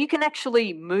 So you can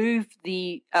actually move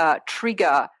the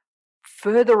trigger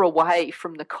further away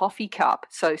from the coffee cup,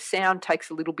 so sound takes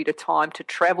a little bit of time to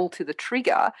travel to the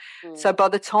trigger. So by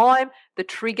the time the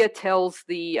trigger tells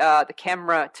the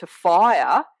camera to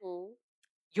fire,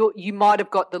 you might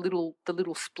have got the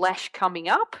little splash coming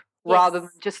up, rather than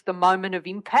just the moment of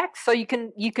impact. So you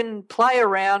can play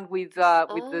around with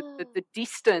the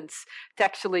distance to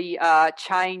actually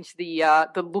change the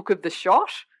look of the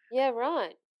shot. Yeah,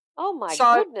 right. Oh my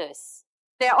goodness.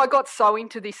 Now, I got so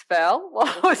into this, Val, while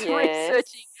I was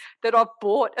researching, that I've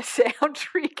bought a sound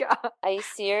trigger. Are you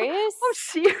serious? I'm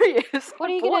serious.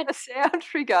 What are you going to? A sound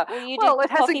trigger. Well,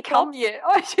 it hasn't come yet.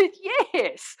 I said,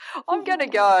 yes, I'm going to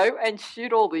go and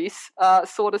shoot all this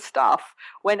sort of stuff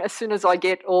as soon as I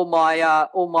get all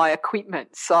my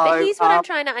equipment. So, but here's what I'm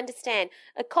trying to understand.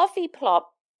 A coffee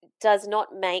plop does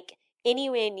not make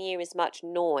anywhere near as much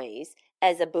noise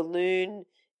as a balloon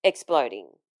exploding.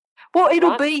 Well,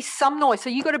 it'll be some noise, so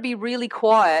you've got to be really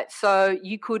quiet. So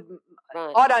you could,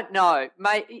 I don't know,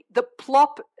 the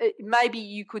plop, maybe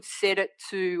you could set it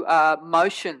to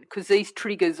motion, because these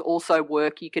triggers also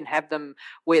work. You can have them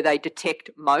where they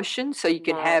detect motion, so you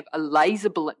can have a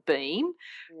laser beam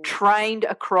trained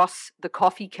across the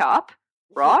coffee cup,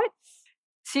 right?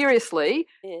 Seriously.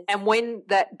 Yes. And when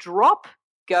that drop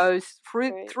goes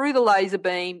through the laser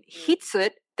beam, hits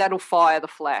it, that'll fire the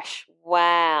flash.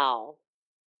 Wow.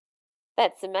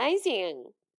 That's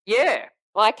amazing. Yeah.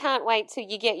 Well, I can't wait till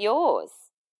you get yours.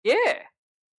 Yeah.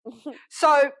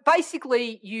 So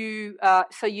basically you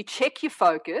check your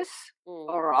focus,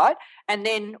 all right, and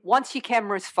then once your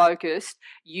camera's focused,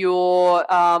 you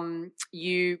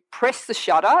press the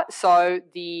shutter, so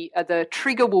the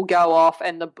trigger will go off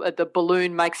and the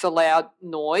balloon makes a loud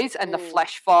noise and the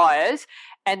flash fires,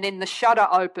 and then the shutter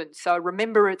opens. So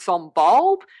remember, it's on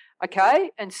bulb,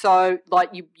 okay? And so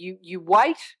you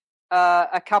wait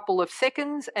a couple of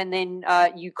seconds, and then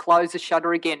you close the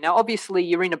shutter again. Now, obviously,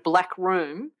 you're in a black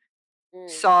room,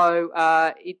 so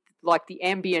the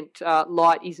ambient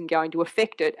light isn't going to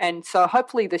affect it, and so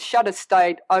hopefully the shutter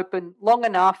stayed open long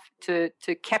enough to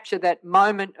capture that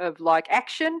moment of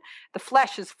action. The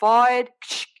flash is fired,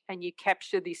 and you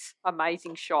capture this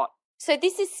amazing shot. So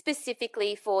this is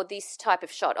specifically for this type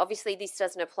of shot. Obviously, this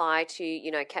doesn't apply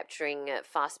to, capturing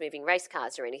fast-moving race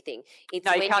cars or anything. It's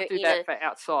No, you when can't you're do that for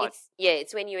outside.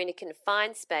 It's when you're in a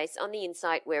confined space on the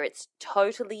inside where it's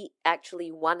totally, actually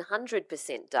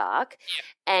 100% dark.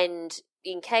 And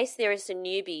in case there are some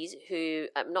newbies who,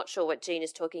 I'm not sure what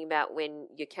Gina's talking about when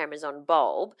your camera's on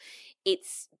bulb,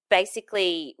 it's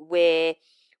basically where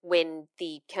when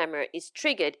the camera is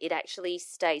triggered, it actually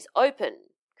stays open.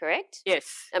 Correct?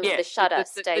 Yes. The shutter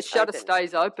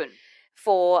stays open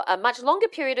for a much longer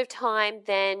period of time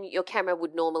than your camera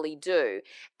would normally do.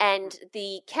 And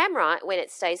the camera, when it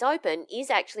stays open,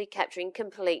 is actually capturing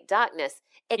complete darkness,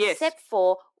 except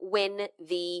for when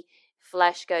the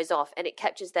flash goes off, and it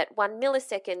captures that 1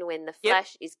 millisecond when the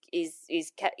flash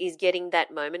is getting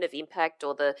that moment of impact,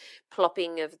 or the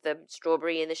plopping of the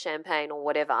strawberry in the champagne or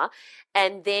whatever,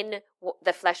 and then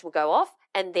the flash will go off,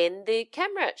 and then the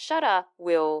camera shutter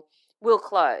will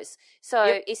close.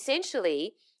 So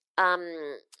essentially,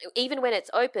 even when it's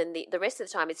open, the rest of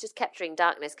the time it's just capturing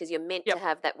darkness, because you're meant to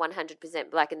have that 100%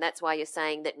 black, and that's why you're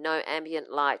saying that no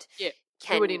ambient light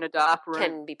can do it in a dark room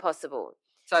can be possible.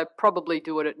 So probably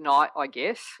do it at night, I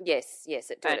guess. Yes, do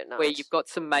it at night. Where you've got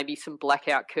maybe some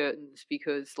blackout curtains,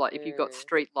 because if you've got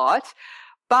street lights.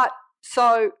 But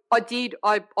so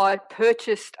I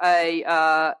purchased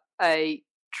a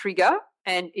trigger,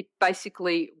 and it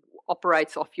basically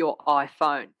operates off your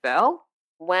iPhone, Val.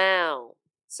 Wow.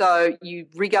 So you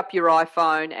rig up your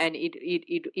iPhone, and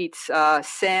it's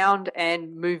sound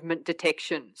and movement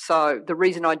detection. So the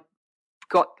reason I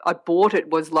bought it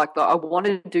was I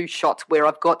wanted to do shots where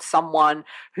I've got someone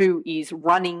who is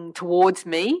running towards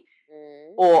me,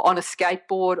 or on a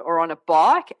skateboard or on a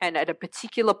bike, and at a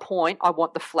particular point I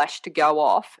want the flash to go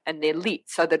off and they're lit,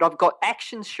 so that I've got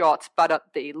action shots but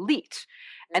they're lit.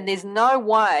 And there's no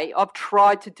way, I've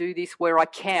tried to do this where I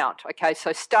count. Okay,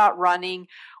 so start running.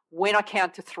 When I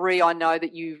count to 3, I know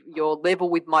that you're level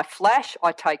with my flash,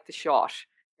 I take the shot,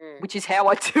 which is how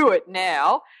I do it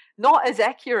now. Not as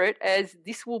accurate as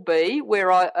this will be,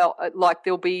 where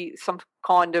there'll be some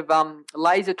kind of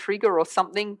laser trigger or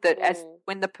something that as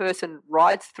when the person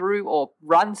rides through or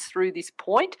runs through this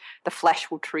point, the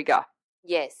flash will trigger.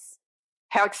 Yes.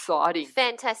 How exciting.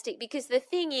 Fantastic, because the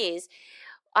thing is,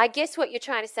 I guess what you're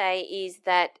trying to say is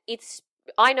that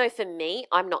I know for me,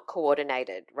 I'm not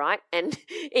coordinated, right? And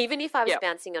even if I was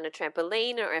bouncing on a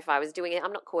trampoline, or if I was doing it,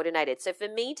 I'm not coordinated. So for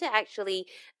me to actually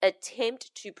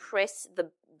attempt to press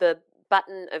the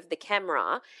button of the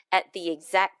camera at the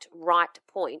exact right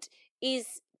point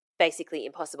is basically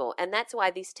impossible. And that's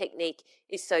why this technique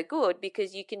is so good,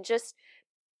 because you can just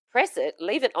press it,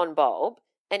 leave it on bulb,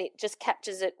 and it just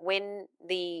captures it when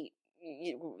the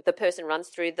person runs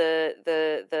through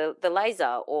the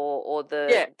laser or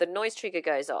the noise trigger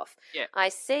goes off. Yeah. I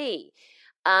see.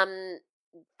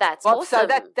 That's awesome. So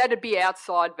that'd be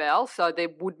outside, Val, so there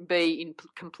wouldn't be in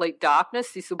complete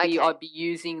darkness. This will be, I'd be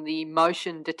using the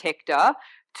motion detector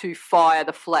to fire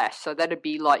the flash. So that'd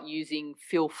be like using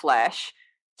fill flash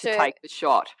to take the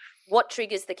shot. What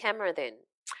triggers the camera then?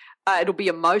 It'll be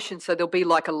a motion, so there'll be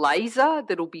like a laser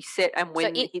that'll be set, and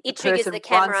when it the triggers person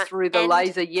runs through the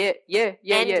laser,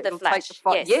 it'll flash.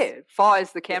 Take the it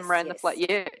fires the camera and the flash,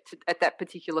 at that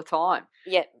particular time.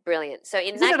 Yeah, brilliant. So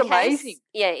in Isn't it amazing?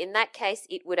 in that case,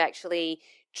 it would actually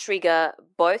trigger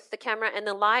both the camera and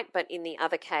the light, but in the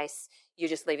other case, you're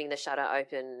just leaving the shutter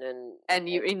open and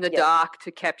you're in the dark to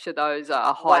capture those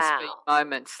high-speed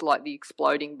moments, like the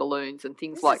exploding balloons and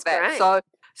things like that. Great.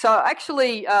 So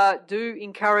actually do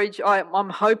encourage, I'm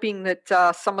hoping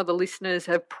that some of the listeners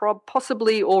have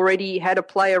possibly already had a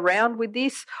play around with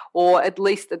this, or at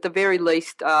the very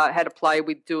least had a play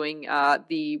with doing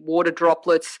the water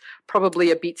droplets, probably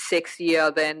a bit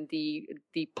sexier than the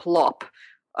plop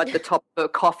at the top of a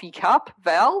coffee cup,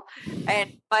 Val.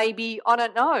 And maybe, I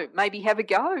don't know, maybe have a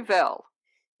go, Val.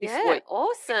 This week.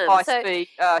 Awesome. High speed,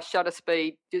 shutter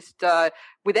speed, just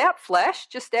without flash,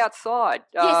 just outside.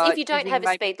 Yes, if you don't have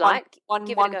a speed light,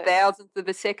 give it a go. 1/1000th of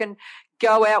a second.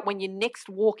 Go out when you're next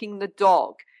walking the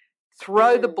dog.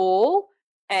 Throw the ball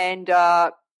and,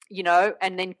 and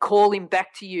then call him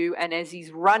back to you. And as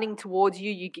he's running towards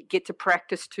you, you get to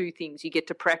practice 2 things. You get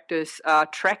to practice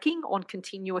tracking on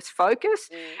continuous focus,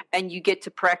 and you get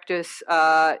to practice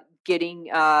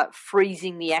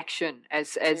freezing the action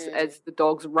as the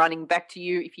dog's running back to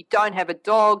you. If you don't have a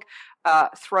dog,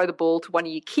 throw the ball to one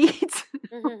of your kids,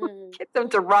 get them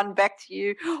to run back to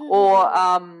you, or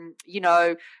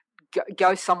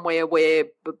go somewhere where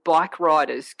bike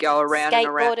riders go around and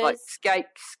around, like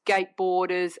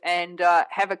skateboarders, and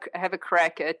have a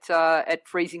crack at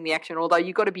freezing the action. Although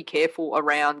you've got to be careful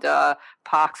around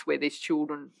parks where there's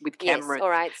children with cameras. Yes, all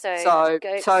right.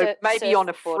 So maybe on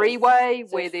a freeway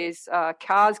where there's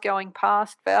cars going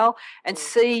past, Val, and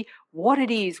see what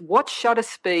it is, what shutter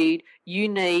speed you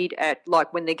need at,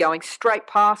 like, when they're going straight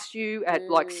past you at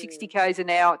like 60 k's an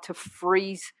hour to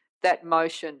freeze that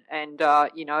motion. And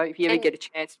if you ever get a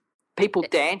chance, people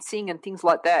dancing and things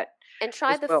like that. And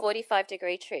try the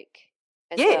 45-degree trick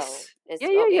as yes.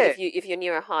 well. Yeah. If you're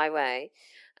near a highway.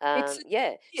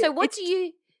 So what do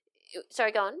you –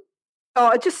 sorry, go on. Oh,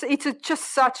 it's just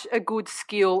such a good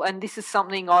skill, and this is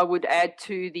something I would add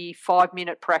to the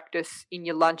 5-minute practice in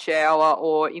your lunch hour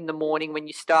or in the morning when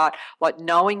you start, like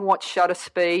knowing what shutter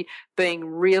speed, being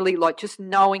really like just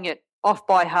knowing it off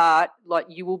by heart. Like,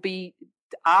 you will be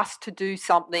asked to do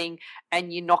something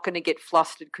and you're not going to get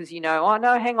flustered because oh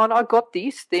no, hang on, I got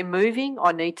this. They're moving.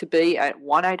 I need to be at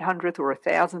 1/800th or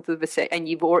 1,000th of a second, and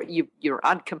you're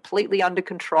completely under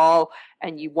control,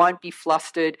 and you won't be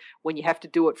flustered when you have to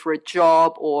do it for a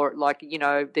job or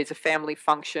there's a family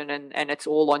function and it's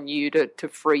all on you to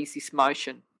freeze this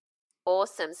motion.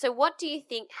 Awesome. So what do you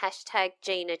think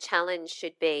 #Gina Challenge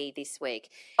should be this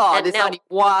week? There's only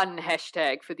one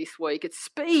hashtag for this week. It's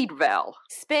speed, Val.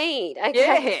 Speed. Okay,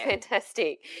 yeah.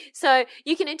 Fantastic. So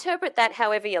you can interpret that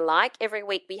however you like. Every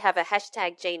week we have a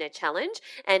 #Gina Challenge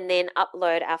and then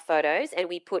upload our photos, and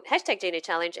we put #Gina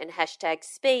Challenge and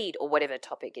 #speed or whatever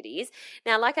topic it is.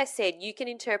 Now, like I said, you can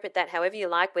interpret that however you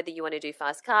like, whether you want to do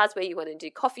fast cars, whether you want to do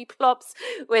coffee plops,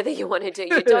 whether you want to do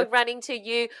your dog running to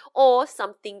you, or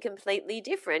something completely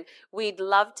different. We'd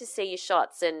love to see your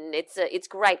shots, and it's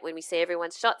great when we see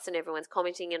everyone's shots and everyone's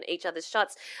commenting on each other's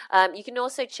shots. You can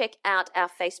also check out our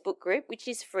Facebook group, which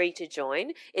is free to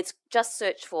join. It's just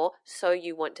search for So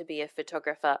You Want to Be a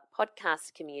Photographer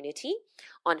podcast community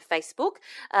on Facebook.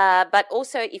 But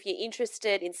also, if you're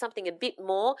interested in something a bit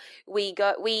more, we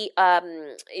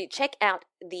check out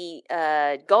the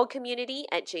Gold community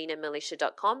at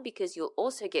GinaMilitia.com, because you'll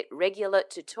also get regular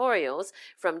tutorials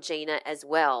from Gina as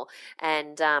well,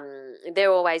 and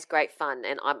they're always great fun,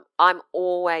 and I'm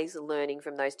always learning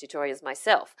from those tutorials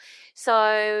myself.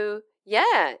 So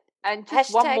yeah, and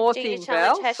just one more Gina thing,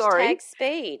 Challenge, Val. Sorry.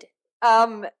 #speed.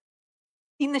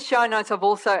 In the show notes, I've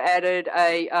also added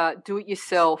a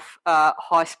do-it-yourself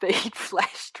high-speed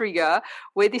flash trigger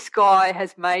where this guy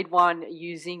has made one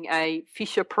using a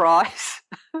Fisher-Price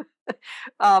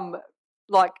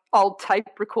like old tape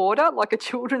recorder, like a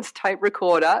children's tape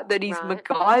recorder that is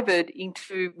MacGyvered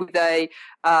into with a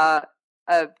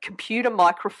computer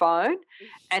microphone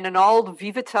and an old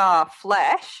Vivitar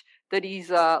flash that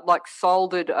is like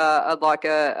soldered like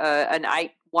an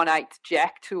 1/8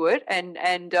 jack to it, and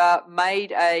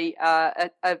made a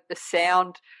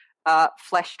sound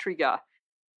flash trigger.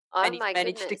 Oh, and he my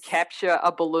managed goodness. to capture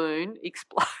a balloon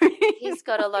exploding. He's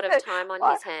got a lot of time on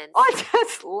his hands. I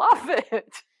just love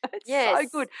it. It's Yes. so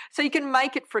good. So you can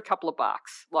make it for a couple of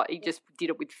bucks. Like, he just did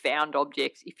it with found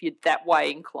objects if you're that way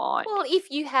inclined. Well,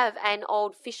 if you have an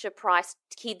old Fisher-Price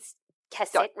kids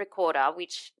cassette recorder,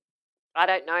 which I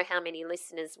don't know how many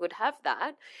listeners would have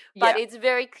that, but it's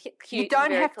very cute. You don't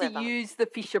and very have clever. to use the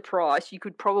Fisher-Price. You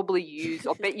could probably use,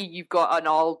 I bet you've got an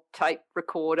old tape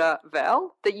recorder,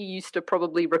 Val, that you used to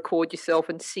probably record yourself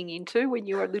and sing into when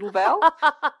you were a little Val.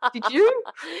 Did you?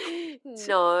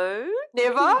 No.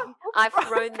 Never? I've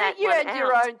thrown I that bet you one had out.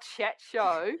 your own chat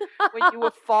show when you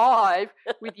were 5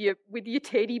 with your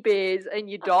teddy bears and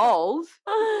your dolls.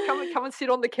 Come and sit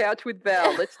on the couch with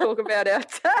Val. Let's talk about our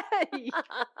day.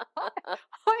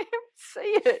 I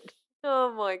see it.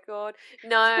 Oh my God.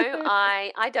 No,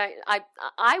 I don't.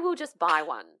 I will just buy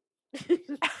one.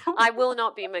 I will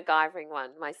not be MacGyvering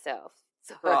one myself.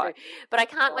 So, Right. But I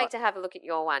can't wait Right. to have a look at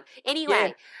your one.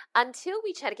 Anyway, until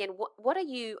we chat again, what are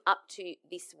you up to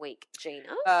this week,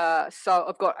 Gina? So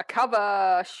I've got a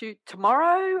cover shoot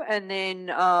tomorrow, and then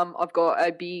I've got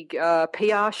a big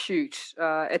PR shoot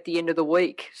at the end of the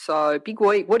week. So big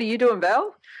week. What are you doing,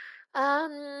 Val?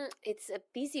 It's a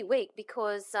busy week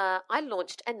because I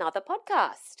launched another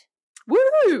podcast.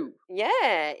 Woo!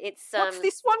 Yeah, it's What's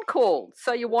this one called?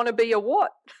 So You Want to Be a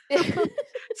what?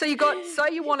 So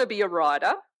You Want to Be a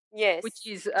Writer, Yes. which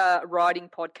is a writing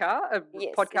podcast,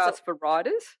 Yes, podcast it's for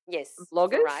writers. Yes.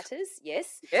 bloggers? For writers,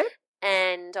 yes. Yep.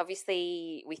 And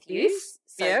obviously with you. Yes,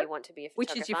 So yeah. you want to be a Which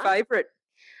photographer. is your favourite?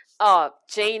 Oh,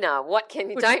 Gina, what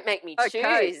can you? Don't make me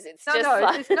choose. It's no, just no,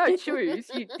 like... there's no choose.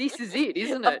 This is it,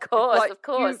 isn't it? Of course, like, of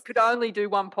course. You could only do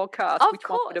one podcast. Of Which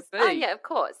course. one would it be? Oh, yeah, of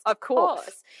course. Of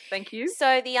course. Thank you.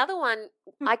 So the other one,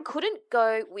 I couldn't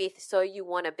go with So You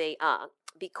Wanna Be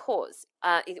because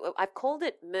I've called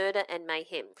it Murder and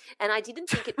Mayhem, and I didn't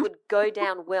think it would go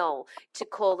down well to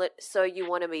call it So You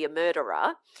Wanna Be a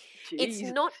Murderer. Jeez. It's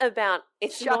not about.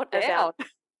 It's not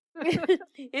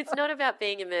about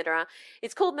being a murderer.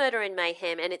 It's called Murder and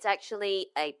Mayhem, and it's actually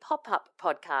a pop-up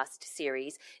podcast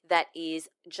series that is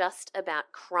just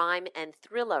about crime and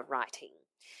thriller writing.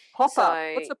 Pop-up?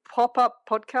 What's a pop-up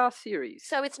podcast series?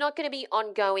 So it's not going to be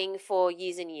ongoing for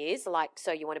years and years, like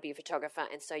So You Want to Be a Photographer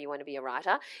and So You Want to Be a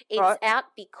Writer. It's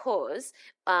out because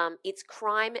it's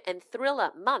Crime and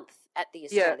Thriller Month at the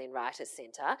Australian Writers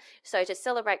Centre. So to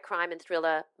celebrate Crime and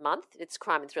Thriller Month, it's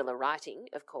Crime and Thriller Writing,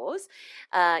 of course,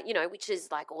 which is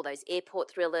like all those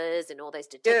airport thrillers and all those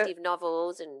detective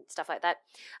novels and stuff like that.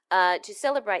 To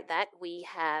celebrate that, we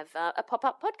have a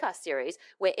pop-up podcast series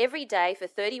where every day for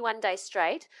 31 days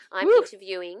straight, I'm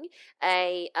interviewing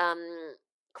a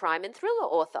crime and thriller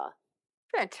author.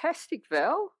 Fantastic,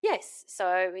 Val. Yes,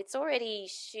 so it's already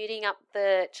shooting up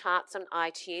the charts on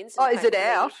iTunes. Oh, is it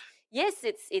out? Yes,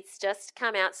 it's just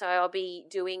come out, so I'll be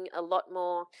doing a lot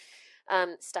more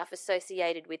stuff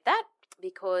associated with that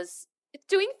because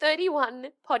doing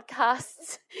 31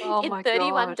 podcasts in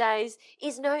 31 days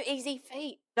is no easy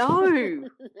feat. No.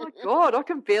 My God, I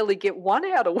can barely get one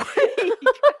out a week.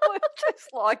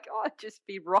 I'd just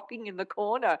be rocking in the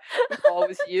corner if I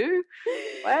was you.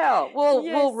 Wow.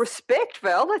 Well, respect,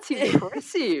 Val. That's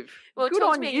impressive. Well, good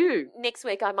on you. Next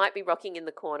week I might be rocking in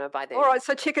the corner by then. All right,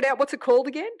 so check it out. What's it called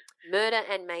again? Murder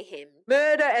and Mayhem.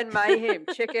 Murder and Mayhem.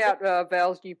 Check out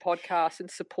Val's new podcast and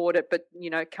support it, but,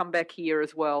 come back here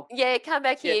as well. Yeah, come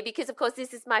back here because, of course,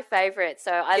 this is my favourite.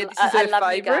 So I love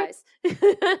favourite? You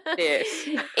guys. Yes.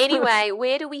 Anyway,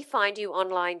 where do we find you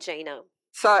online, Gina?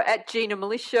 So at Gina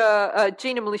Milicia,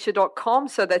 GinaMilicia.com.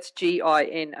 So that's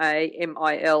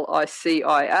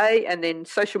GINAMILICIA. And then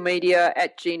social media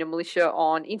at Gina Milicia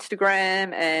on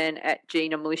Instagram and at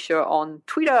Gina Milicia on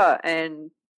Twitter.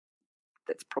 And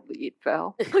that's probably it,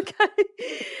 Val. Okay.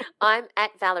 I'm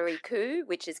at Valerie Khoo,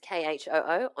 which is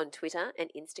KHOO on Twitter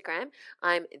and Instagram.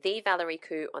 I'm the Valerie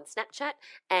Khoo on Snapchat,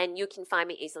 and you can find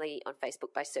me easily on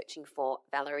Facebook by searching for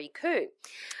Valerie Khoo.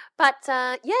 But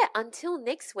until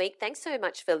next week, thanks so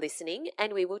much for listening,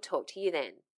 and we will talk to you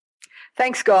then.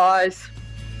 Thanks, guys.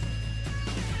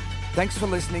 Thanks for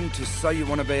listening to So You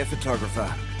Want to Be a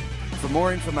Photographer. For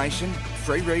more information,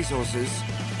 free resources,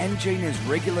 and Gina's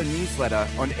regular newsletter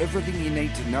on everything you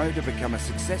need to know to become a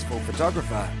successful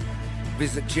photographer,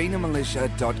 visit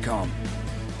GinaMilicia.com.